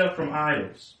 keep yourself from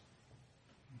idols?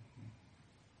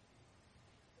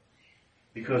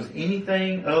 Because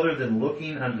anything other than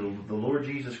looking unto the Lord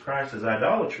Jesus Christ is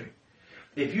idolatry.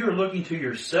 If you're looking to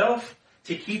yourself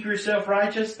to keep yourself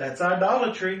righteous, that's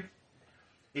idolatry.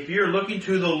 If you're looking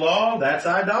to the law, that's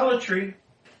idolatry.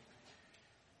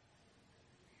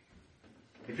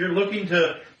 If you're looking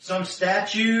to some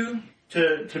statue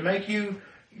to make you,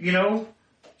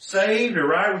 saved or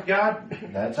right with God,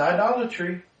 that's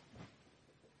idolatry.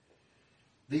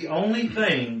 The only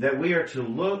thing that we are to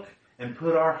look and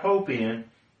put our hope in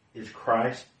is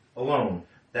Christ alone.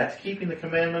 That's keeping the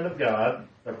commandment of God,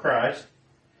 of Christ.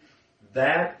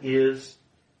 That is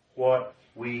what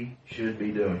we should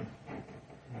be doing.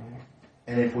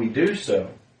 And if we do so,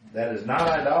 that is not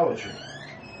idolatry.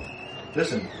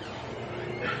 Listen,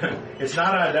 it's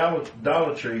not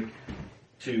idolatry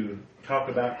to talk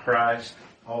about Christ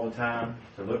all the time,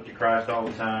 to look to Christ all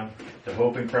the time, to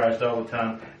hope in Christ all the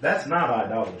time. That's not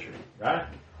idolatry, right?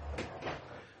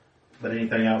 But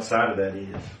anything outside of that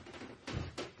is.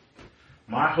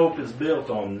 My hope is built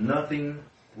on nothing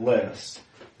less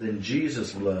than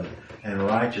Jesus' blood and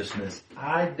righteousness.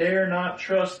 I dare not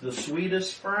trust the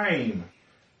sweetest frame,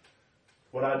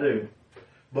 what I do,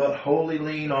 but wholly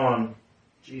lean on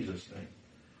Jesus' name.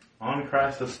 On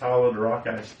Christ the solid rock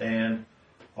I stand,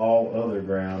 all other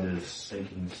ground is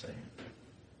sinking sand.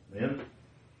 Amen?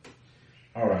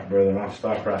 Alright, brethren, I'll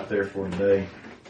stop right there for today.